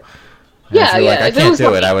asking you. Yeah, if you're like, I can't do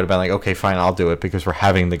it, like, I would have been like, okay, fine, I'll do it because we're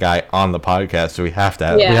having the guy on the podcast, so we have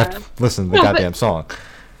to we have to listen to the goddamn song.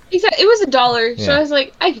 Exactly, it was $1, so I was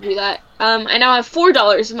like, I could do that. I now have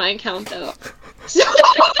 $4 in my account though. So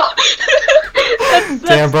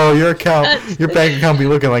damn, bro, your bank account be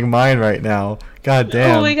looking like mine right now. God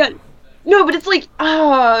damn. Oh my god. No, but it's like,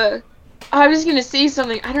 I was gonna say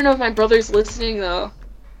something. I don't know if my brother's listening though.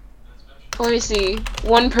 Let me see.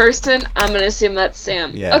 One person. I'm gonna assume that's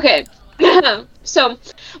Sam. Yeah. Okay. So,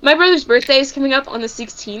 my brother's birthday is coming up on the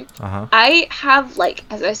 16th. Uh-huh. I have, like,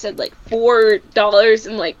 as I said, like,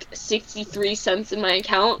 $4.63 in my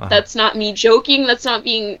account. Uh-huh. That's not me joking. That's not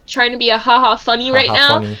trying to be a haha funny right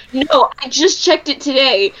now. Funny. No, I just checked it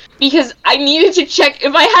today because I needed to check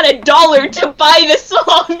if I had $1 to buy the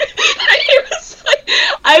song.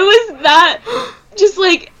 I was that, just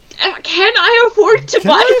like, can I afford to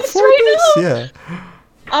buy this right now? Yeah.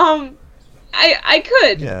 I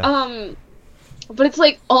could. Yeah. But it's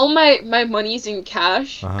like all my money's in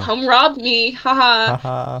cash. Uh-huh. Come rob me,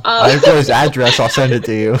 haha. I have his address. I'll send it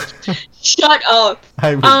to you. Shut up.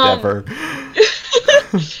 I would never.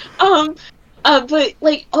 But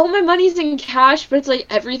like all my money's in cash, but it's like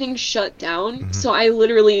everything's shut down. Mm-hmm. So I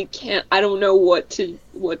literally can't. I don't know what to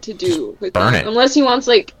do with burn it. it. Unless he wants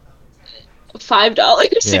like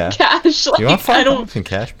 $5 in cash. Like, You want I $5 don't. in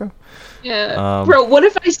cash, bro? Yeah. Bro, what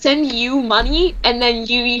if I send you money and then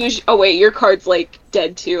you use... Oh, wait, your card's, like,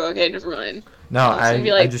 dead, too. Okay, never mind. No,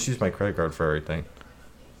 I just use my credit card for everything.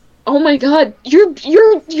 Oh, my God. You're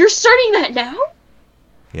starting that now?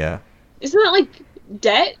 Yeah. Isn't that, like,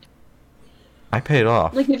 debt? I paid it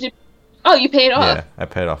off. Like, if you... Oh, you paid it off? Yeah, I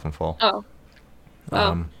paid it off in full. Oh.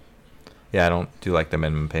 Yeah, I don't do, like, the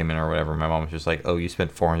minimum payment or whatever. My mom was just like, oh, you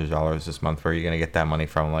spent $400 this month. Where are you going to get that money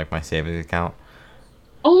from? Like, my savings account?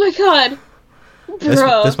 Oh, my God. Bro.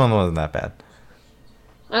 This month wasn't that bad.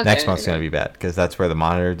 Okay, Next month's gonna be bad because that's where the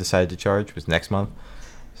monitor decided to charge was next month.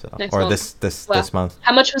 So this month.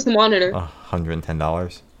 How much was the monitor?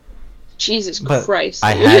 $110. Jesus but Christ!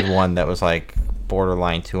 I had one that was like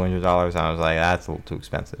borderline $200, and I was like, that's a little too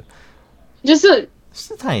expensive. Just a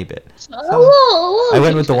tiny bit. So I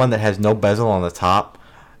went with the one that has no bezel on the top.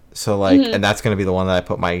 So like, and that's gonna be the one that I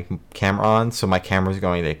put my camera on. So my camera's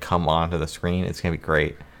going to come onto the screen. It's gonna be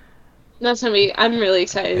great. That's gonna be. I'm really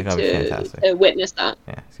excited to witness that.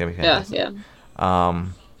 Yeah, it's gonna be fantastic. Yeah.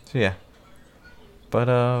 So yeah. But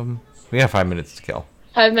we have 5 minutes to kill.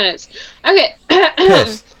 5 minutes. Okay.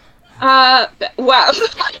 Pissed. Wow.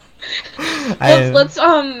 let's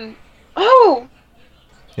Oh.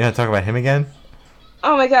 You wanna talk about him again?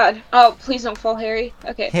 Oh my God. Oh, please don't fall, Harry.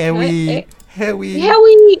 Okay. Harry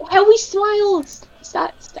smiles.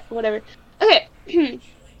 Stop. Whatever. Okay.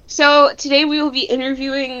 So today we will be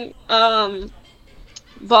interviewing Bald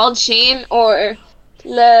Shane or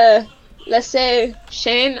Laissez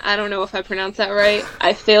Shane. I don't know if I pronounced that right.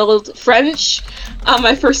 I failed French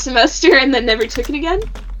my first semester and then never took it again.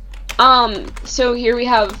 So here we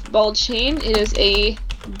have Bald Shane. It is a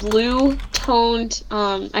blue toned,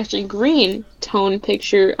 actually green toned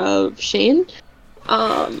picture of Shane.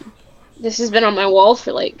 This has been on my wall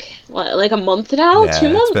for like a month now. Yeah, 2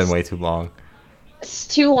 months. It's been way too long. It's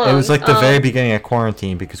too long. It was like the very beginning of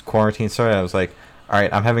quarantine because quarantine started. I was like, all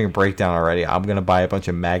right, I'm having a breakdown already. I'm going to buy a bunch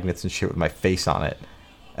of magnets and shit with my face on it.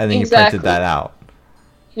 And then you printed that out.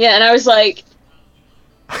 Yeah, and I was like,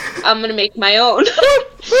 I'm going to make my own.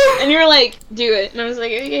 And you were like, do it. And I was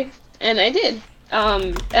like, okay. And I did.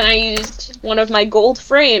 And I used one of my gold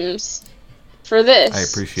frames for this. I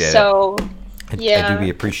appreciate it. So, yeah. I do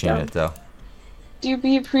be appreciating it, though. Do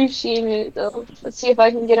be appreciating it, though. Let's see if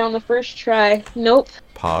I can get on the first try. Nope.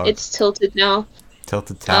 Pog. It's tilted now.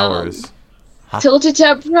 Tilted Towers. Tilted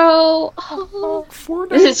Tab Pro. Oh,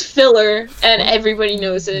 this is filler, and everybody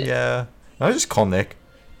knows it. Yeah. I'll just call Nick.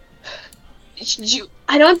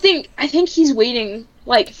 I think he's waiting,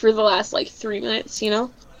 like, for the last, like, 3 minutes, you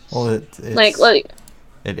know? Well, it's... Like...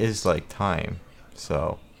 It is, like, time,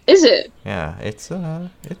 so... Is it? Yeah, it's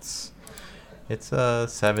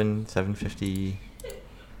 7:50...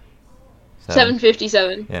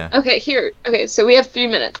 7:57. Yeah. Okay, here. Okay, so we have 3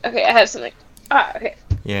 minutes. Okay, I have something. Okay.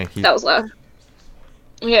 Yeah, that was loud.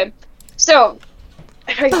 Okay, so...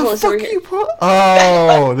 How do you pull this over here?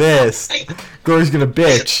 Oh, this! Gory's gonna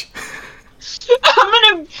bitch.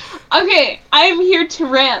 Okay, I am here to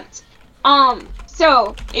rant.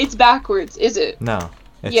 So, it's backwards, is it? No.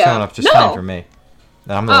 It's showing up just fine for me.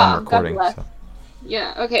 I'm the one recording, so...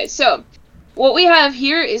 Yeah, okay, so... What we have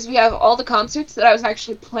here is we have all the concerts that I was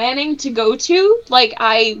actually planning to go to. Like,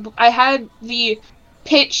 I had the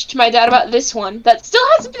pitch to my dad about this one that still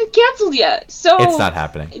hasn't been canceled yet. So it's not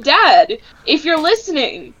happening. Dad, if you're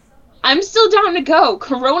listening, I'm still down to go.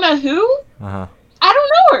 Corona who? Uh-huh. I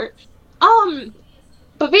don't know her.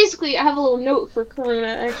 But basically I have a little note for Corona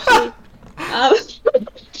actually.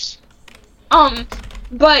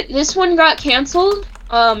 But this one got canceled.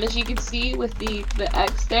 As you can see with the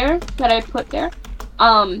X there that I put there.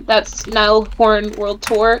 That's Niall Horan World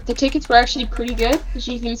Tour. The tickets were actually pretty good, as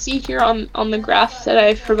you can see here on the graph that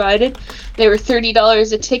I've provided. They were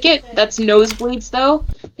 $30 a ticket. That's nosebleeds though,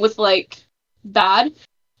 with like bad.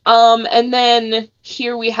 And then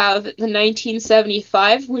here we have the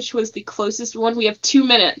 1975, which was the closest one. We have 2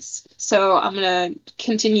 minutes, so I'm gonna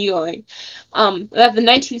continue going. We have the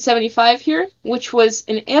 1975 here, which was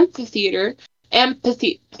an amphitheater.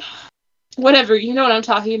 Whatever, you know what I'm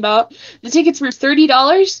talking about. The tickets were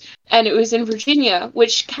 $30, and it was in Virginia,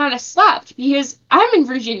 which kind of slapped, because I'm in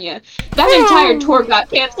Virginia. That entire tour got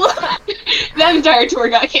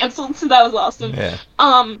canceled. So that was awesome. Yeah.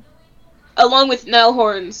 Along with Nell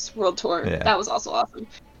Horn's World Tour. Yeah. That was also awesome.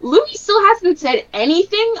 Louis still hasn't said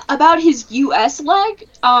anything about his US leg.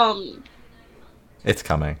 It's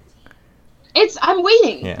coming. I'm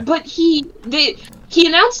waiting. Yeah. But he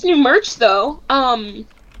announced new merch though.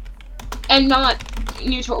 And not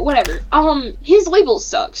new tour, whatever. His label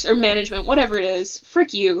sucks, or management, whatever it is.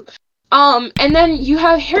 Frick you. And then you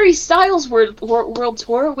have Harry Styles' World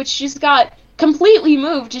Tour, which just got completely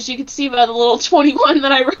moved, as you can see by the little 21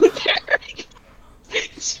 that I wrote there.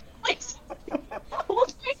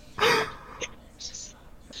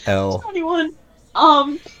 L. 21.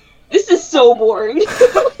 This is so boring.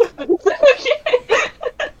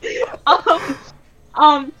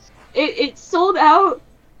 It sold out,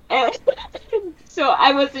 and so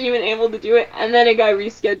I wasn't even able to do it, and then it got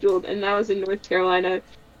rescheduled, and that was in North Carolina.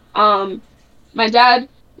 My dad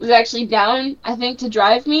was actually down, I think, to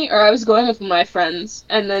drive me, or I was going with my friends,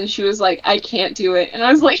 and then she was like, I can't do it, and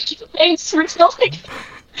I was like, thanks for telling.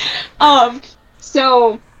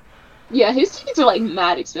 So, yeah, his tickets are, like,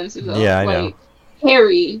 mad expensive, though. Yeah, I know.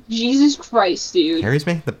 Harry, Jesus Christ, dude. Harry's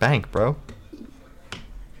making the bank, bro.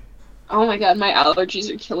 Oh my god, my allergies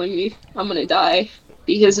are killing me. I'm gonna die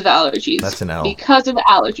because of allergies. That's an L. Because of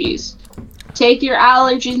allergies. Take your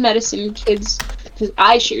allergies medicine, kids, because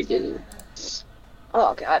I sure didn't.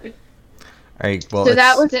 Oh god. Alright, well, So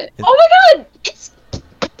that was it. Oh my god! It's...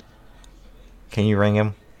 Can you ring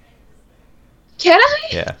him? Can I?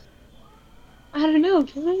 Yeah. I don't know,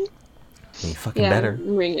 can I? You fucking better.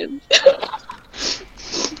 Ring him.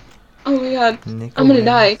 Oh my god. Nick, I'm gonna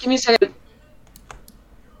die. Give me a second.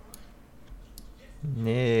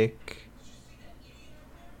 Nick.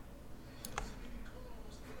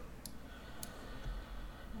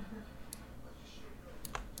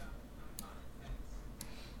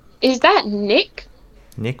 Is that Nick?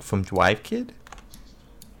 Nick from Dwive Kid?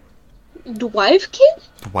 Dwive Kid?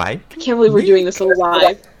 Dwive? I can't believe we're doing this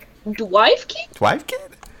live. Dwive Kid? Dwive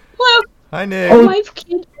Kid? Hello, Hi, Nick. Dwive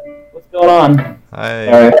Kid. What's going on? Hi.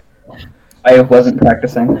 Sorry, I wasn't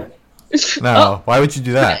practicing. No, why would you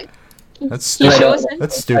do that? That's You stupid. show us it?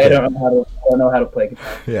 That's I stupid. don't know how to play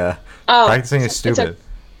guitar. Yeah. Oh. Practicing is It's stupid.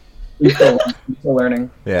 I'm still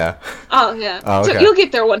learning. Yeah. Yeah. Oh, So okay. you'll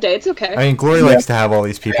get there one day. It's okay. I mean, Glory likes to have all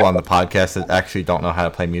these people on the podcast that actually don't know how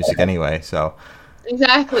to play music anyway, so.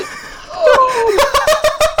 Exactly.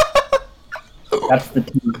 That's the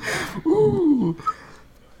team.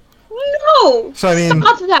 No. So, I mean,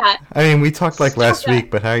 Stop that. we talked like last Stop that.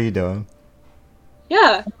 week, but how are you doing?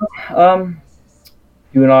 Yeah.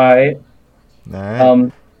 Doing alright.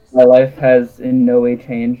 Alright. My life has in no way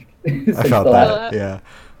changed since I felt the that, last yeah.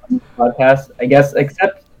 podcast. I guess,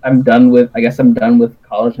 except I'm done with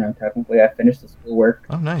college now. Technically, I finished the schoolwork.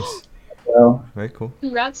 Oh, nice. So, Very cool.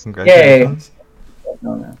 Congrats. Congratulations.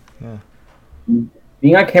 no. Yeah.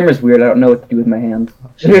 Being on camera is weird. I don't know what to do with my hands.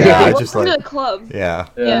 Yeah, I Welcome just to like, the club. yeah.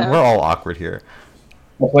 Yeah. We're all awkward here.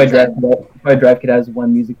 That's why Drive Kid has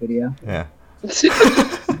one music video. Yeah.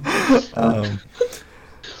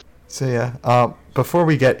 So yeah, before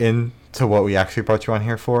we get into what we actually brought you on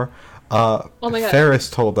here for, Oh my God. Ferris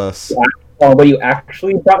told us. Oh, what you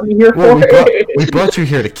actually brought me here Well, for? we brought you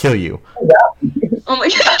here to kill you. Oh my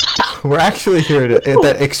god. We're actually here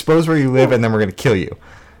to expose where you live, and then we're gonna kill you.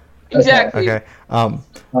 Exactly. Okay.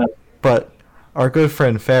 But our good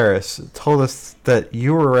friend Ferris told us that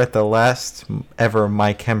you were at the last ever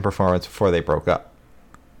My Chem performance before they broke up.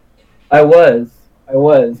 I was,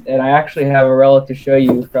 and I actually have a relic to show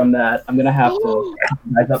you from that. I'm gonna have to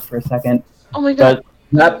back up for a second. Oh my god.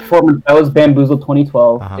 But that performance, that was Bamboozle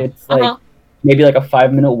 2012. Uh-huh. It's like maybe like a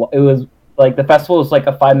 5-minute. It was like the festival was like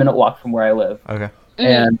a 5-minute walk from where I live. Okay.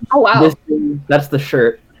 And Oh wow. that's the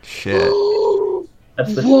shirt. Shit.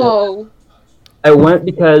 That's the shirt. Whoa. I went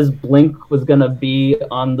because Blink was gonna be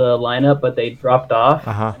on the lineup, but they dropped off.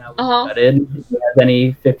 Uh-huh. And I was Uh-huh. excited, as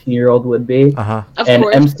any 15-year-old would be. Uh-huh. Of And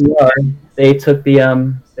course. MCR, they took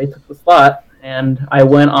the spot, and I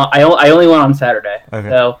went on. I only went on Saturday, Okay.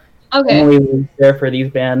 so I Okay. only was there for these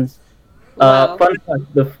bands. Wow. Fun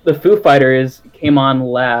fact: the Foo Fighters came on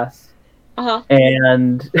last, Uh-huh.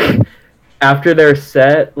 and after their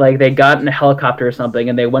set, like they got in a helicopter or something,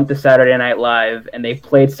 and they went to Saturday Night Live, and they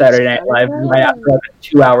played Saturday Night Live right after like a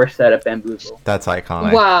 2-hour set at Bamboozle. That's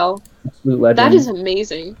iconic. Wow, Absolute legend. that is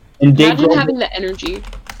amazing. And Dave Imagine Grohl, having the energy.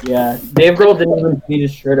 yeah, Dave Grohl didn't even change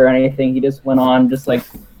his shirt or anything. He just went on, just like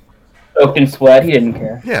soaked in sweat. He didn't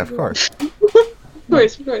care. Yeah, of course. Of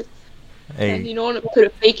course. And Hey, you don't want to put a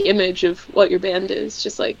fake image of what your band is.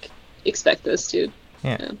 Just like expect this, dude.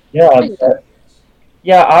 Yeah,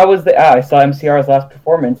 I saw MCR's last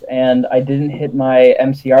performance, and I didn't hit my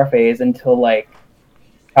MCR phase until like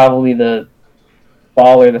probably the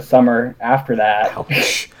fall or the summer after that.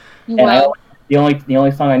 ouch. And Wow. the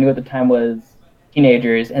only song I knew at the time was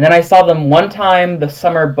Teenagers, and then I saw them one time the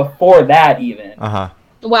summer before that even. Uh-huh.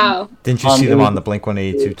 Wow. Didn't you see them on the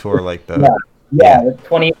Blink-182 tour, like the... Yeah, it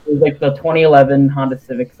was like the 2011 Honda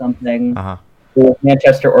Civic something. Uh-huh. It was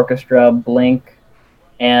Manchester Orchestra, Blink,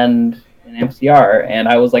 and an MCR, and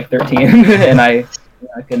I was like 13, and I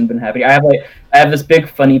couldn't have been happy. I have this big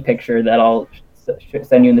funny picture that I'll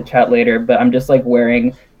send you in the chat later, but I'm just like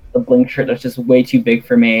wearing the Blink shirt that's just way too big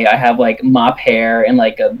for me. I have like mop hair and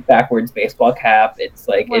like a backwards baseball cap. It's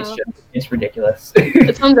like Wow. it's ridiculous.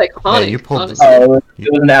 It sounds iconic. Yeah, you pulled- honestly.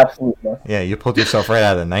 It was an absolute look. Yeah, you pulled yourself right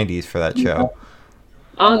out of the 90s for that show.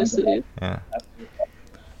 Honestly. Yeah.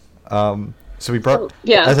 So we brought...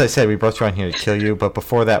 Yeah. As I said, we brought you on here to kill you, but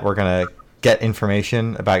before that, we're going to get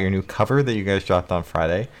information about your new cover that you guys dropped on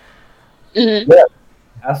Friday. Mm-hmm.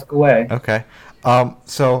 Ask away. Okay.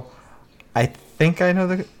 So I think I know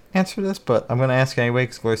the answer to this, but I'm going to ask anyway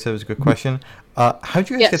because Gloria said it was a good question. How did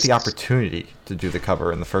you guys get Yes. the opportunity to do the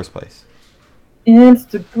cover in the first place?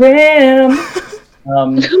 Instagram.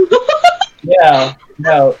 Yeah,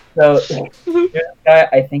 no. So there's this guy.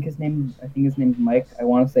 I think his name's Mike. I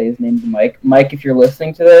want to say his name's Mike. Mike, if you're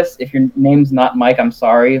listening to this, if your name's not Mike, I'm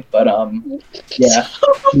sorry, but yeah,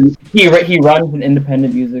 he runs an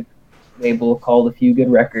independent music label called A Few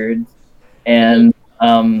Good Records, and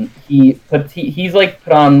he's like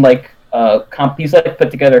put on like he's like put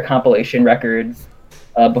together compilation records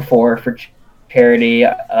before for charity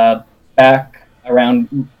back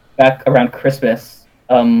around Christmas.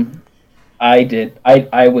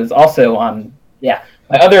 I was also on,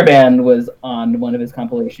 my other band was on one of his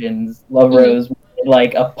compilations. Love Rose did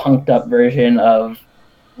like a punked up version of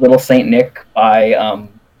Little Saint Nick by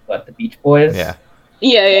the Beach Boys. Yeah.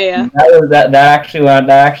 Yeah. That actually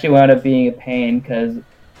wound up being a pain because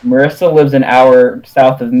Marissa lives an hour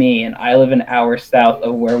south of me and I live an hour south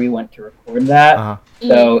of where we went to record that. Uh-huh.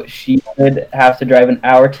 So she would have to drive an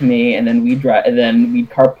hour to me, and then we'd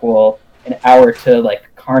carpool an hour to like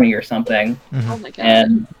Kearney or something. Oh my god.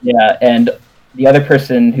 And and the other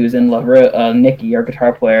person who's in Love Rose, Nikki, our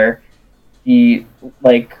guitar player, she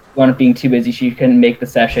like wound up being too busy. She couldn't make the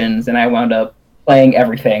sessions, and I wound up playing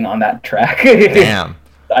everything on that track. Damn.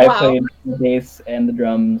 I Wow. played the bass and the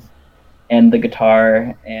drums and the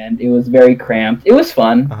guitar, and it was very cramped. It was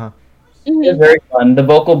fun. Uh-huh. It was very fun. The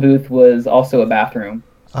vocal booth was also a bathroom.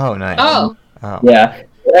 Oh, nice. Oh. Oh. Yeah.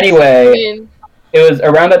 But I anyway, mean, it was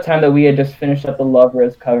around that time that we had just finished up the Love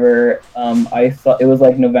Rose cover. I saw it was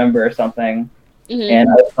like November or something, and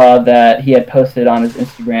I saw that he had posted on his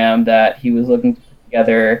Instagram that he was looking to put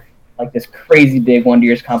together like this crazy big Wonder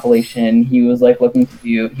Years compilation. He was like looking to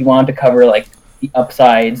do. He wanted to cover like the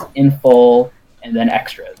upsides in full and then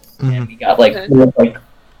extras, and we got like Okay. it was like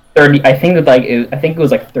 30. I think it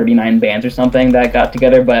was like 39 bands or something that got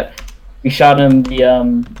together, but we shot him the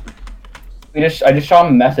I just shot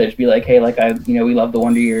him a message, be like, hey, like we love the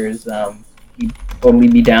Wonder Years. He'd totally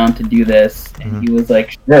be down to do this, and he was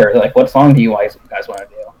like, sure. Like, what song do you guys want to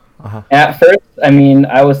do? Uh-huh. At first, I mean,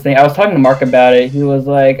 I was talking to Mark about it. He was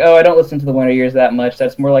like, oh, I don't listen to the Wonder Years that much.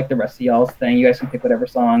 That's more like the rest of y'all's thing. You guys can pick whatever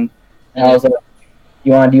song. And I was like,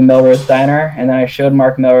 you want to do Melrose Diner? And then I showed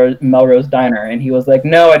Mark Melrose Diner, and he was like,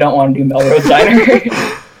 no, I don't want to do Melrose Diner.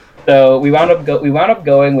 So we wound up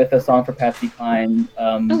going with a song for Patsy Cline.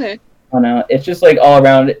 okay. It's just like all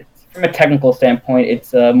around. From a technical standpoint,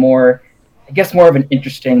 it's more of an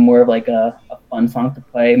interesting, more of like a fun song to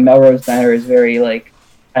play. Melrose Diner is very like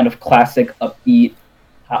kind of classic, upbeat,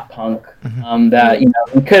 pop punk that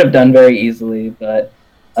we could have done very easily, but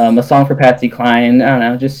a song for Patsy Cline, I don't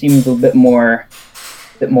know, just seems a bit more,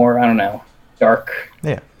 I don't know, dark.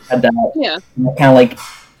 Yeah. Had that Yeah. kind of like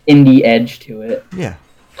indie edge to it. Yeah.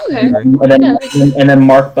 Okay. And then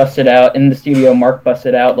Mark busted out in the studio. Mark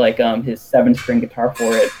busted out like his 7-string guitar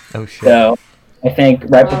for it. Oh, shit. So I think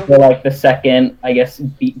right before like the second, I guess,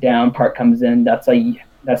 beat down part comes in. That's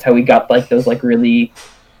how we got like those like really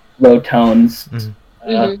low tones.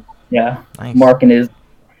 Yeah, Nice. Mark and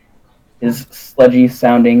his sludgy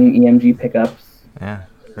sounding EMG pickups. Yeah.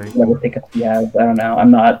 Very whatever cool. pickups he has. I don't know.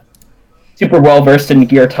 I'm not super well versed in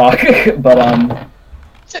gear talk, but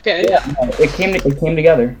It's okay. yeah, no, it came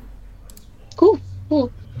together. Cool.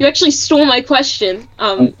 You actually stole my question.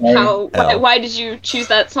 Okay. Why did you choose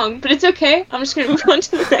that song? But it's okay. I'm just gonna move on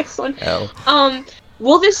to the next one. L.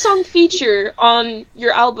 Will this song feature on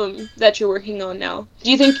your album that you're working on now? Do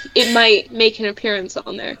you think it might make an appearance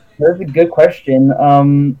on there? That's a good question.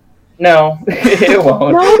 No, it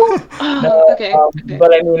won't. No. No, Okay.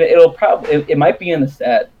 But I mean, it'll probably it might be in the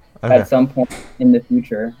set Okay. at some point in the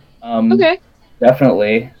future. Okay.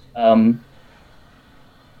 Definitely.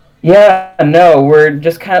 Yeah, no, we're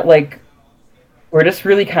just kind of like we're just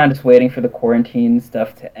really kind of just waiting for the quarantine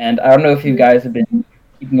stuff to end. I don't know if you guys have been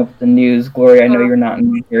keeping up with the news, Gloria. I know you're not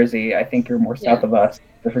in New Jersey. I think you're more south of us.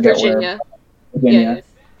 I forget Virginia. where. Virginia.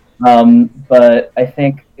 Yeah. But I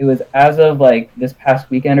think it was as of like this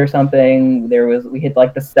past weekend or something. We hit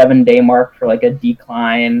like the 7-day mark for like a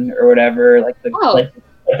decline or whatever. Like the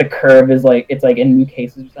curve is like it's like in new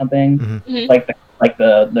cases or something. Mhm. Like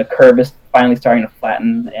the curve is finally starting to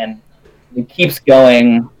flatten, and it keeps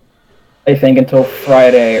going. I think until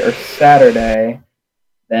Friday or Saturday.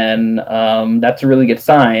 Then that's a really good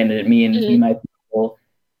sign. It means we might be able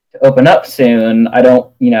to open up soon. I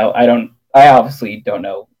obviously don't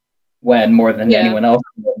know when more than anyone else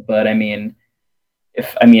would, but I mean,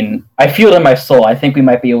 I feel it in my soul. I think we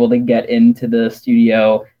might be able to get into the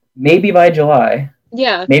studio maybe by July.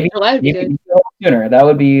 Yeah, maybe sooner. That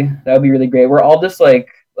would be really great. We're all just like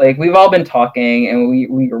we've all been talking, and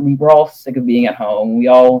we're all sick of being at home.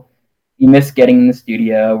 We miss getting in the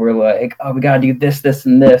studio. We're like, oh, we gotta do this,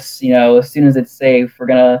 and this. As soon as it's safe, we're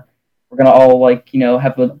gonna all like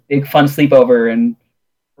have a big fun sleepover and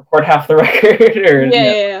record half the record.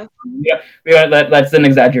 That's an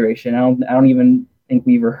exaggeration. I don't even think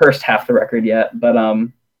we rehearsed half the record yet. But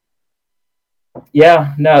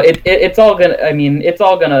yeah, no, it's all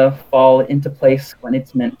gonna fall into place when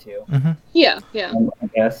it's meant to. Mm-hmm. Yeah. I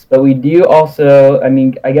guess, but we do also.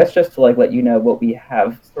 I guess just to like let you know what we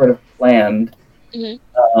have sort of planned.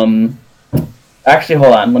 Mm-hmm. Actually,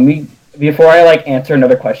 hold on. Before I like answer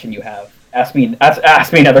another question you have. Ask me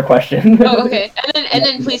another question. Oh, okay. And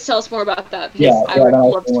then please tell us more about that. I would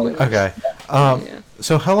love to learn. Okay.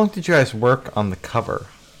 So how long did you guys work on the cover?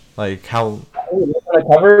 Like how? On the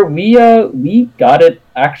cover, we got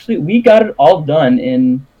it all done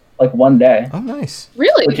in like one day. Oh, nice.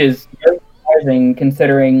 Really? Which is very surprising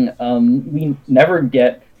considering we never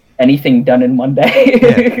get anything done in one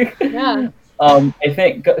day. Yeah. I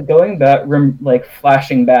think going back, like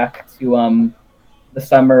flashing back to the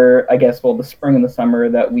summer, I guess, the spring and the summer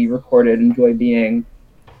that we recorded Enjoy Being.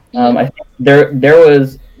 I think there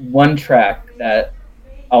was one track that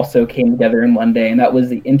also came together in one day, and that was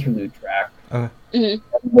the interlude track.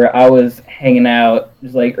 Where I was hanging out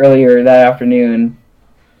just like earlier that afternoon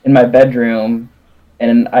in my bedroom,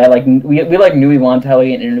 and we knew we wanted to have like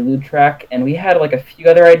an interlude track, and we had like a few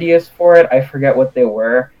other ideas for it. I forget what they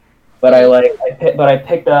were, but I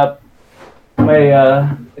picked up my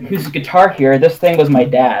acoustic guitar here. This thing was my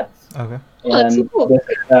dad's. Okay. Oh, that's so cool.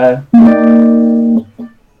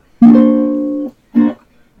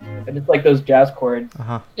 Just like those jazz chords.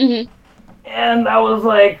 Mm-hmm. And I was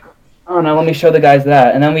like, I don't know, let me show the guys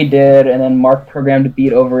that. And then we did, and then Mark programmed a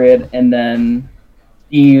beat over it, and then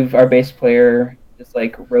Steve, our bass player, just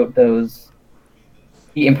like wrote those.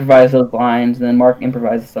 He improvised those lines, and then Mark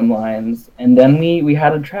improvised some lines, and then we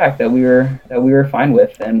had a track that we were fine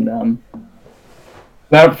with, and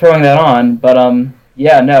we ended up throwing that on. But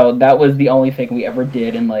yeah, no, that was the only thing we ever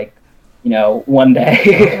did in like, one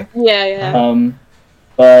day. Yeah.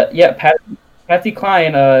 But yeah, Patsy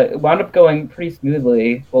Cline wound up going pretty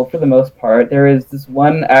smoothly. Well, for the most part, there is this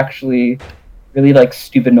one actually really like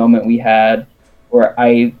stupid moment we had where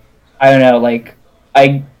I don't know, like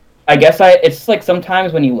I guess it's like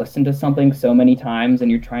sometimes when you listen to something so many times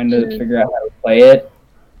and you're trying to figure out how to play it,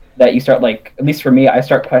 that you start like, at least for me, I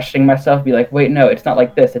start questioning myself, be like, wait, no, it's not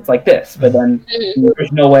like this, it's like this. But then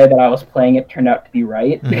there's no way that I was playing it turned out to be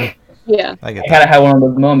right. Yeah. I kind of had one of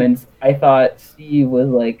those moments. I thought Steve was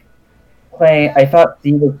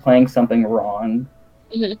playing something wrong.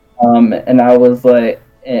 And I was like,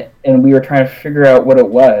 and we were trying to figure out what it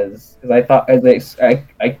was, because I thought,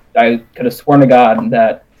 I could have sworn to God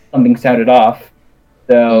that something sounded off.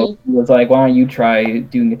 So he was like, why don't you try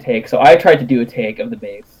doing a take? So I tried to do a take of the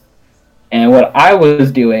bass, and what I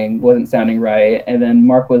was doing wasn't sounding right. And then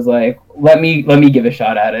Mark was like, let me give a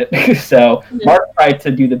shot at it. So Mark tried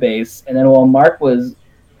to do the bass, and then while Mark was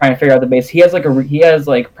trying to figure out the bass, he has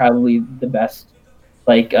probably the best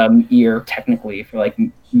ear technically for like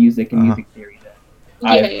music and music theory that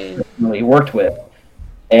I've personally worked with.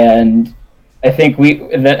 and I think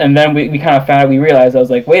and then we kind of found out, we realized, I was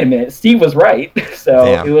like, wait a minute, Steve was right. So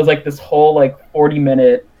Damn. it was like this whole like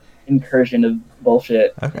 40-minute incursion of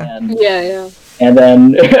bullshit. Okay. Yeah. And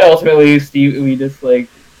then ultimately Steve, we just like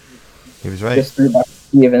He was right. just threw back to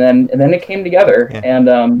Steve, and then it came together. Yeah.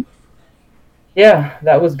 And yeah,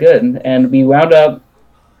 that was good. And we wound up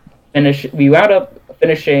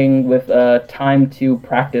finishing with time to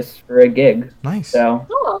practice for a gig. Nice. So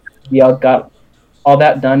Oh, we all got all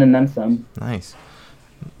that done and then some. Nice.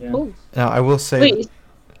 Yeah. cool. Now I will say. Wait,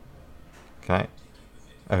 Can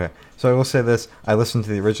I? Okay. So I will say this: I listened to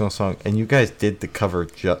the original song, and you guys did the cover.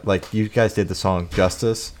 You guys did the song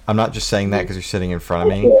justice. I'm not just saying that because you're sitting in front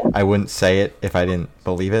of me. I wouldn't say it if I didn't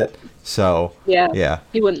believe it. So yeah.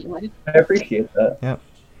 he wouldn't lie. I appreciate that. Yep.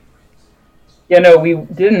 Yeah, no, we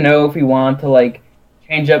didn't know if we wanted to like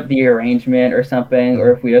change up the arrangement or something,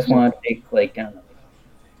 or if we just want to take like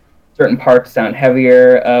certain parts sound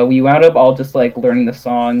heavier. We wound up all just like learning the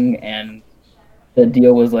song, and the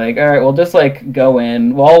deal was like, all right, we'll just like go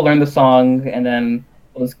in, we'll all learn the song, and then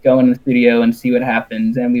we'll just go in the studio and see what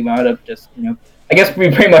happens. And we wound up just, I guess we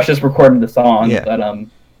pretty much just recorded the song, Yeah. but I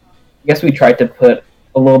guess we tried to put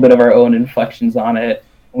a little bit of our own inflections on it.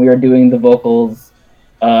 When we were doing the vocals,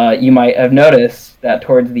 you might have noticed that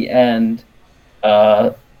towards the end,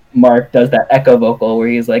 Mark does that echo vocal where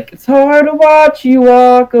he's like, "It's hard to watch you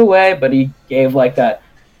walk away," but he gave like that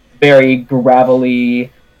very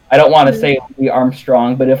gravelly, I don't want to say Louis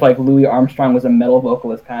Armstrong, but if like Louis Armstrong was a metal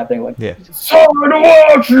vocalist kind of thing, like, Yeah. "It's hard to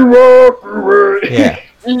watch you walk away." Yeah.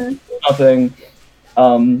 Mhm. Something.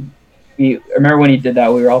 We remember when he did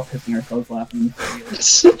that, we were all pissing ourselves laughing.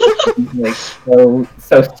 Like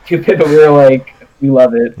so stupid, but we were like, we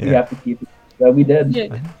love it. We Yeah. have to keep it. So we did. Yeah.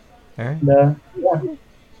 All right. And, yeah.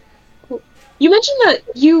 You mentioned that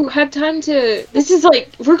you had time to. This is like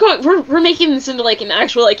we're making this into like an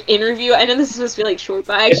actual like interview. I know this is supposed to be like short,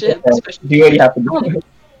 but I actually have this question. Do what you have to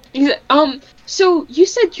do. So you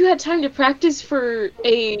said you had time to practice for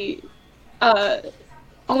a. Oh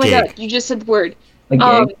my Gig. god! You just said the word. A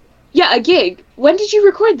gig. Yeah, a gig. When did you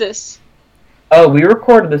record this? Oh, we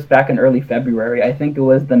recorded this back in early February. I think it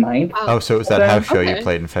was the 9th. Oh, so it was that house show you Okay.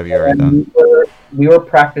 played in February And then? we were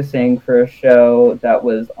practicing for a show that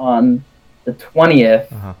was on the 20th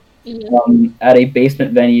Uh-huh. at a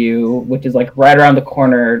basement venue, which is like right around the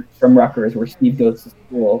corner from Rutgers, where Steve goes to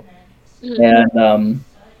school. Mhm. And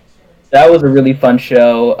that was a really fun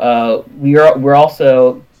show. We're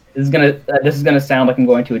also, this is gonna sound like I'm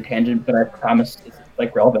going to a tangent, but I promise it's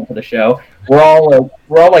like relevant to the show. We're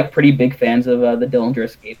all like pretty big fans of the Dillinger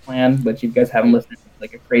Escape Plan, which if you guys haven't listened to, it's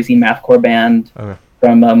like a crazy mathcore band Okay.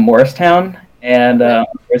 from Morristown and New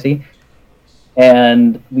Jersey.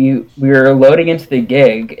 And we were loading into the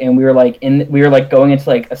gig, and we were like going into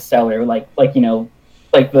like a cellar, like like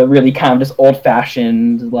the really kind of just old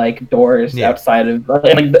fashioned like doors Yeah. outside of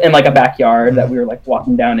in like a backyard that we were like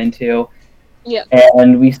walking down into. Yeah.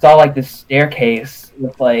 And we saw like this staircase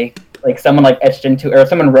with like someone like etched into, or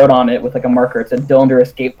someone wrote on it with like a marker. It said Dillinger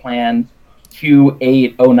Escape Plan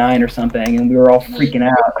 2809 or something, and we were all freaking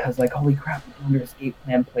out because like, holy crap, the Dillinger Escape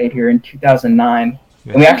Plan played here in 2009.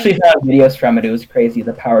 Yeah. And we actually found videos from it. It was crazy.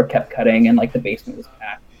 The power kept cutting, and like the basement was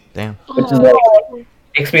packed, Damn. which is like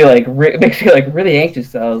makes me like really anxious.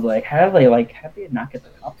 So I was like, how do they not get the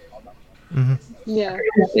cops called on? Mm-hmm. Yeah.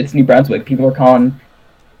 It's New Brunswick. People are calling.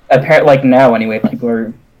 Apparently, like now anyway, people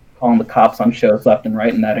are calling the cops on shows left and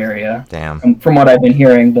right in that area. Damn. From what I've been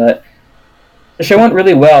hearing, but the show went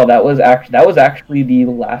really well. That was actually the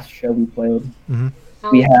last show we played. Mm-hmm.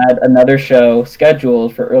 We had another show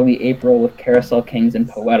scheduled for early April with Carousel Kings and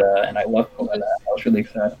Poeta, and I love Poeta. I was really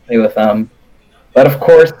excited to play with them. But of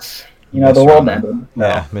course, the Miss world Rona. ended. So.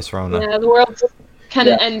 Yeah, Miss Rona. Yeah, the world's kind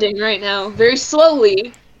of Yeah. ending right now, very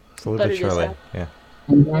slowly. Slowly But but it is surely. sad. Yeah.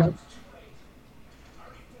 Mhm.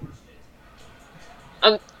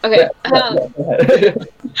 Okay. Go ahead.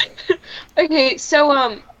 Okay.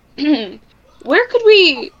 So where could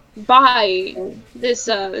we buy this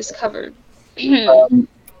this cover?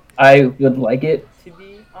 I would like it to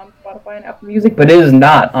be on Spotify and Apple Music, but it is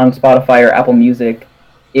not on Spotify or Apple Music.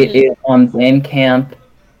 It is on Bandcamp.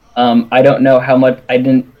 I don't know how much. I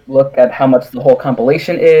didn't look at how much the whole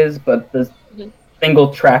compilation is, but the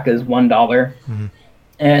single track is $1, Mhm.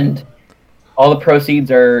 and all the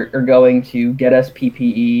proceeds are going to Get Us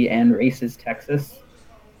PPE and Races Texas.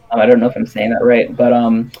 I don't know if I'm saying that right, but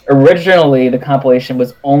originally the compilation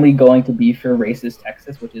was only going to be for Races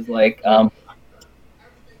Texas, which is like what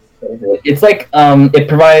is it? It's like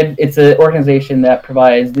it's an organization that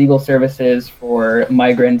provides legal services for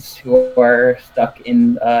migrants who are stuck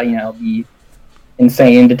in the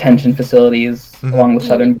insane detention facilities Mhm. along the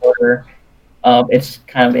southern border. It's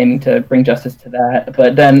kind of aiming to bring justice to that.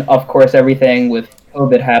 But then, of course, everything with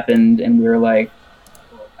COVID happened, and we were like,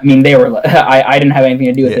 I mean, they were. I didn't have anything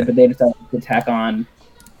to do with Yeah. it, but they decided to tack on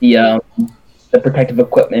the protective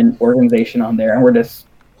equipment organization on there, and we're just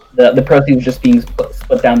the proceeds was just being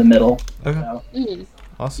split down the middle. Okay. So, Mm.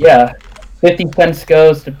 Awesome. yeah, 50 cents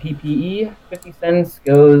goes to PPE. 50 cents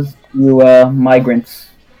goes to migrants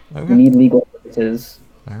who Okay. need legal services.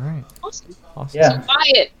 All right. Awesome. Awesome. Yeah. So buy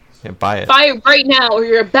it. Yeah, buy it. Buy it right now, or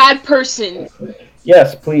you're a bad person.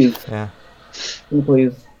 Yes, please, Yeah.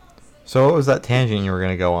 please. So what was that tangent you were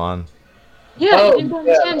gonna go on? Yeah, you can go on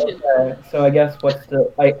a tangent. Okay. So I guess what's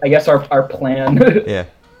the? I guess our plan. Yeah.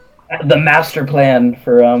 The master plan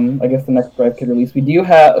for I guess the next Drive Kid release. We do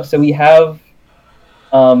have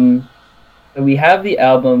we have the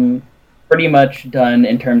album pretty much done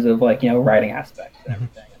in terms of like writing aspects and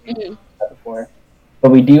everything. Mhm. Before.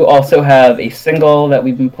 But we do also have a single that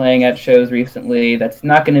we've been playing at shows recently. That's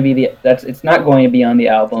not going to be it's not going to be on the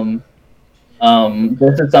album.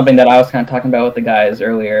 This is something that I was kind of talking about with the guys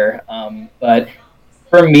earlier. But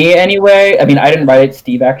for me anyway, I mean, I didn't write it.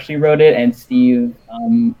 Steve actually wrote it, and Steve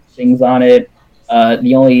sings on it.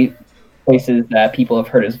 The only places that people have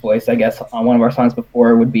heard his voice, I guess, on one of our songs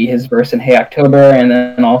before would be his verse in Hey October, and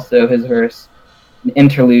then also his verse in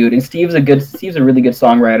Interlude. And Steve's a really good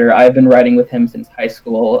songwriter. I've been writing with him since high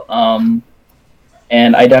school,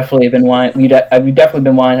 and I definitely have been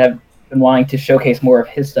wanting to showcase more of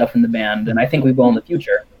his stuff in the band, and I think we will in the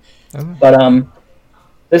future. Okay. But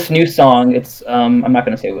this new song, it's I'm not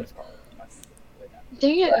going to say what it's called.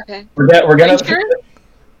 Dang it. Okay. We're gonna. Are you sure?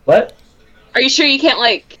 What? Are you sure you can't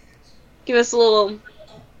like give us a little?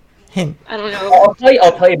 Hint. I don't know. I'll tell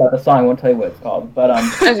you about the song. I won't tell you what it's called. But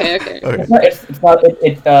Okay. Okay. Okay. it's not.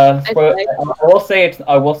 Okay.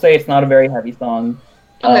 I will say it's not a very heavy song.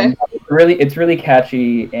 Okay. It's really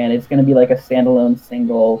catchy, and it's going to be like a standalone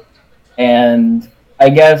single. And I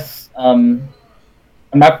guess I'm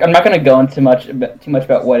not going to go into too much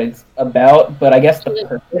about what it's about, but I guess the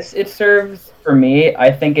purpose it serves for me,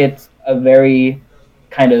 I think it's a very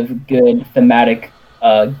kind of good thematic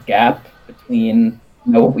gap between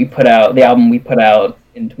what we put out, the album we put out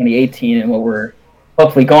in 2018, and what we're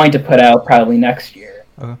hopefully going to put out probably next year.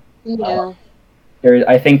 Yeah.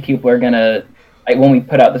 I think people are gonna, when we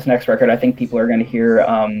put out this next record, I think people are gonna hear,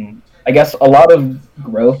 I guess, a lot of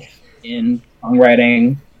growth in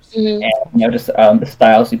songwriting, Mhm. and just the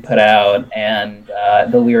styles we put out and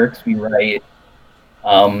the lyrics we write.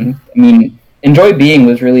 I mean, Enjoy Being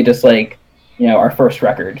was really just like our first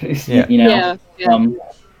record. Yeah. Yeah. Yeah.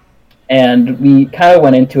 And we kind of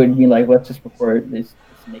went into it being like, let's just record this.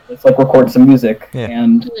 Let's like record some music, Yeah.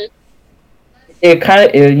 and Mhm. it kind of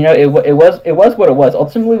it was what it was.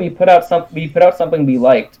 Ultimately, we put out something we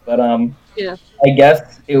liked, but Yeah. I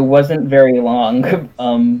guess it wasn't very long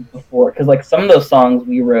before, because like some of those songs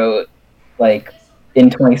we wrote like in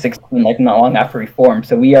 2016, like not long after we formed,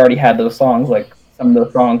 so we already had those songs, like some of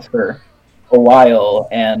those songs for a while,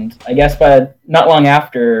 and I guess by not long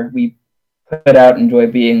after we put out Enjoy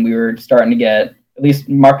Being, we were starting to get, at least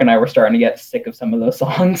Mark and I were starting to get sick of some of those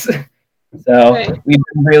songs. So Right.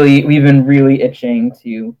 we've been really itching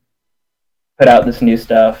to put out this new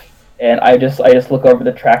stuff, and I just look over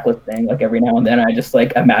the track listing like every now and then. I just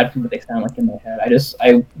like imagine what they sound like in my head.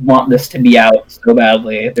 I want this to be out so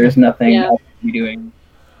badly. There's nothing Yeah. else to be doing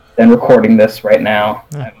than recording this right now.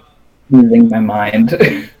 Yeah. I'm losing my mind.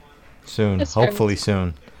 Soon. That's fair. Hopefully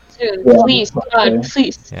soon. Dude, Yeah. please, God,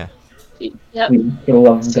 please. Yeah. Yep. Please, for the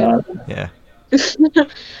love of God. Yeah.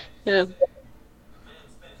 Yeah.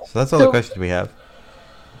 So that's all the So- questions we have.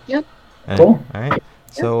 Yep. Cool. All right.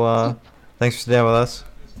 So thanks for staying with us.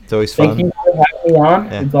 It's always fun. Thank you for having me on.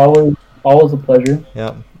 Yeah. It's always a pleasure.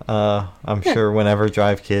 Yep. I'm Yeah. sure whenever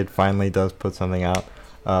Drive Kid finally does put something out,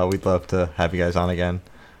 we'd love to have you guys on again.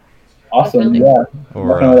 Awesome. Definitely. Yeah.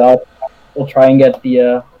 Or Definitely. We'll try and get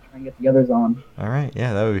the others on. all right.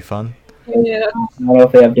 Yeah, that would be fun. Yeah. I don't know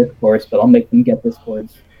if they have Discords, but I'll make them get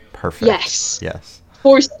Discords. Perfect. Yes. Yes.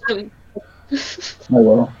 Force them. I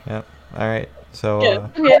will. All right. So Yeah.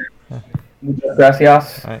 Yeah.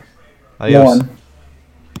 Gracias. all right. No Adios. one.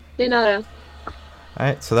 De nada. All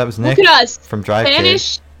right. So that was Nick Look at us. from Drive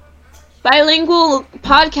Spanish bilingual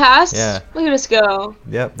podcast. Yeah. Look at us go.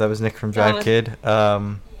 Kid. Yep, that was Nick from Drive God. Kid.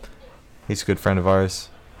 He's a good friend of ours.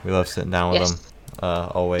 We love sitting down with Yes. him.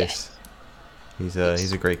 Always. Yes.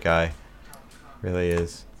 He's a great guy. Really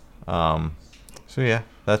is. So yeah,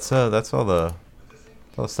 that's all the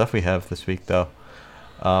stuff we have this week though.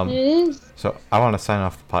 It is. So I want to sign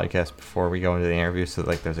off the podcast before we go into the interview, so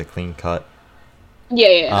like there's a clean cut. Yeah.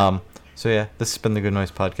 Yeah. So yeah, this has been the Good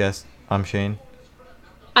Noise Podcast. I'm Shane.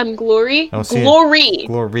 I'm Glory. I'll see you- Glory.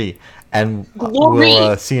 Glory. And Glory.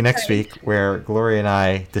 we'll see you next week where Glory and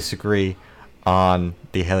I disagree on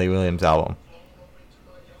the Haley Williams album.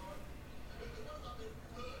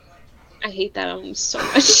 I hate that album so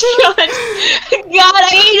much. God, I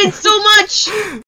hate it so much.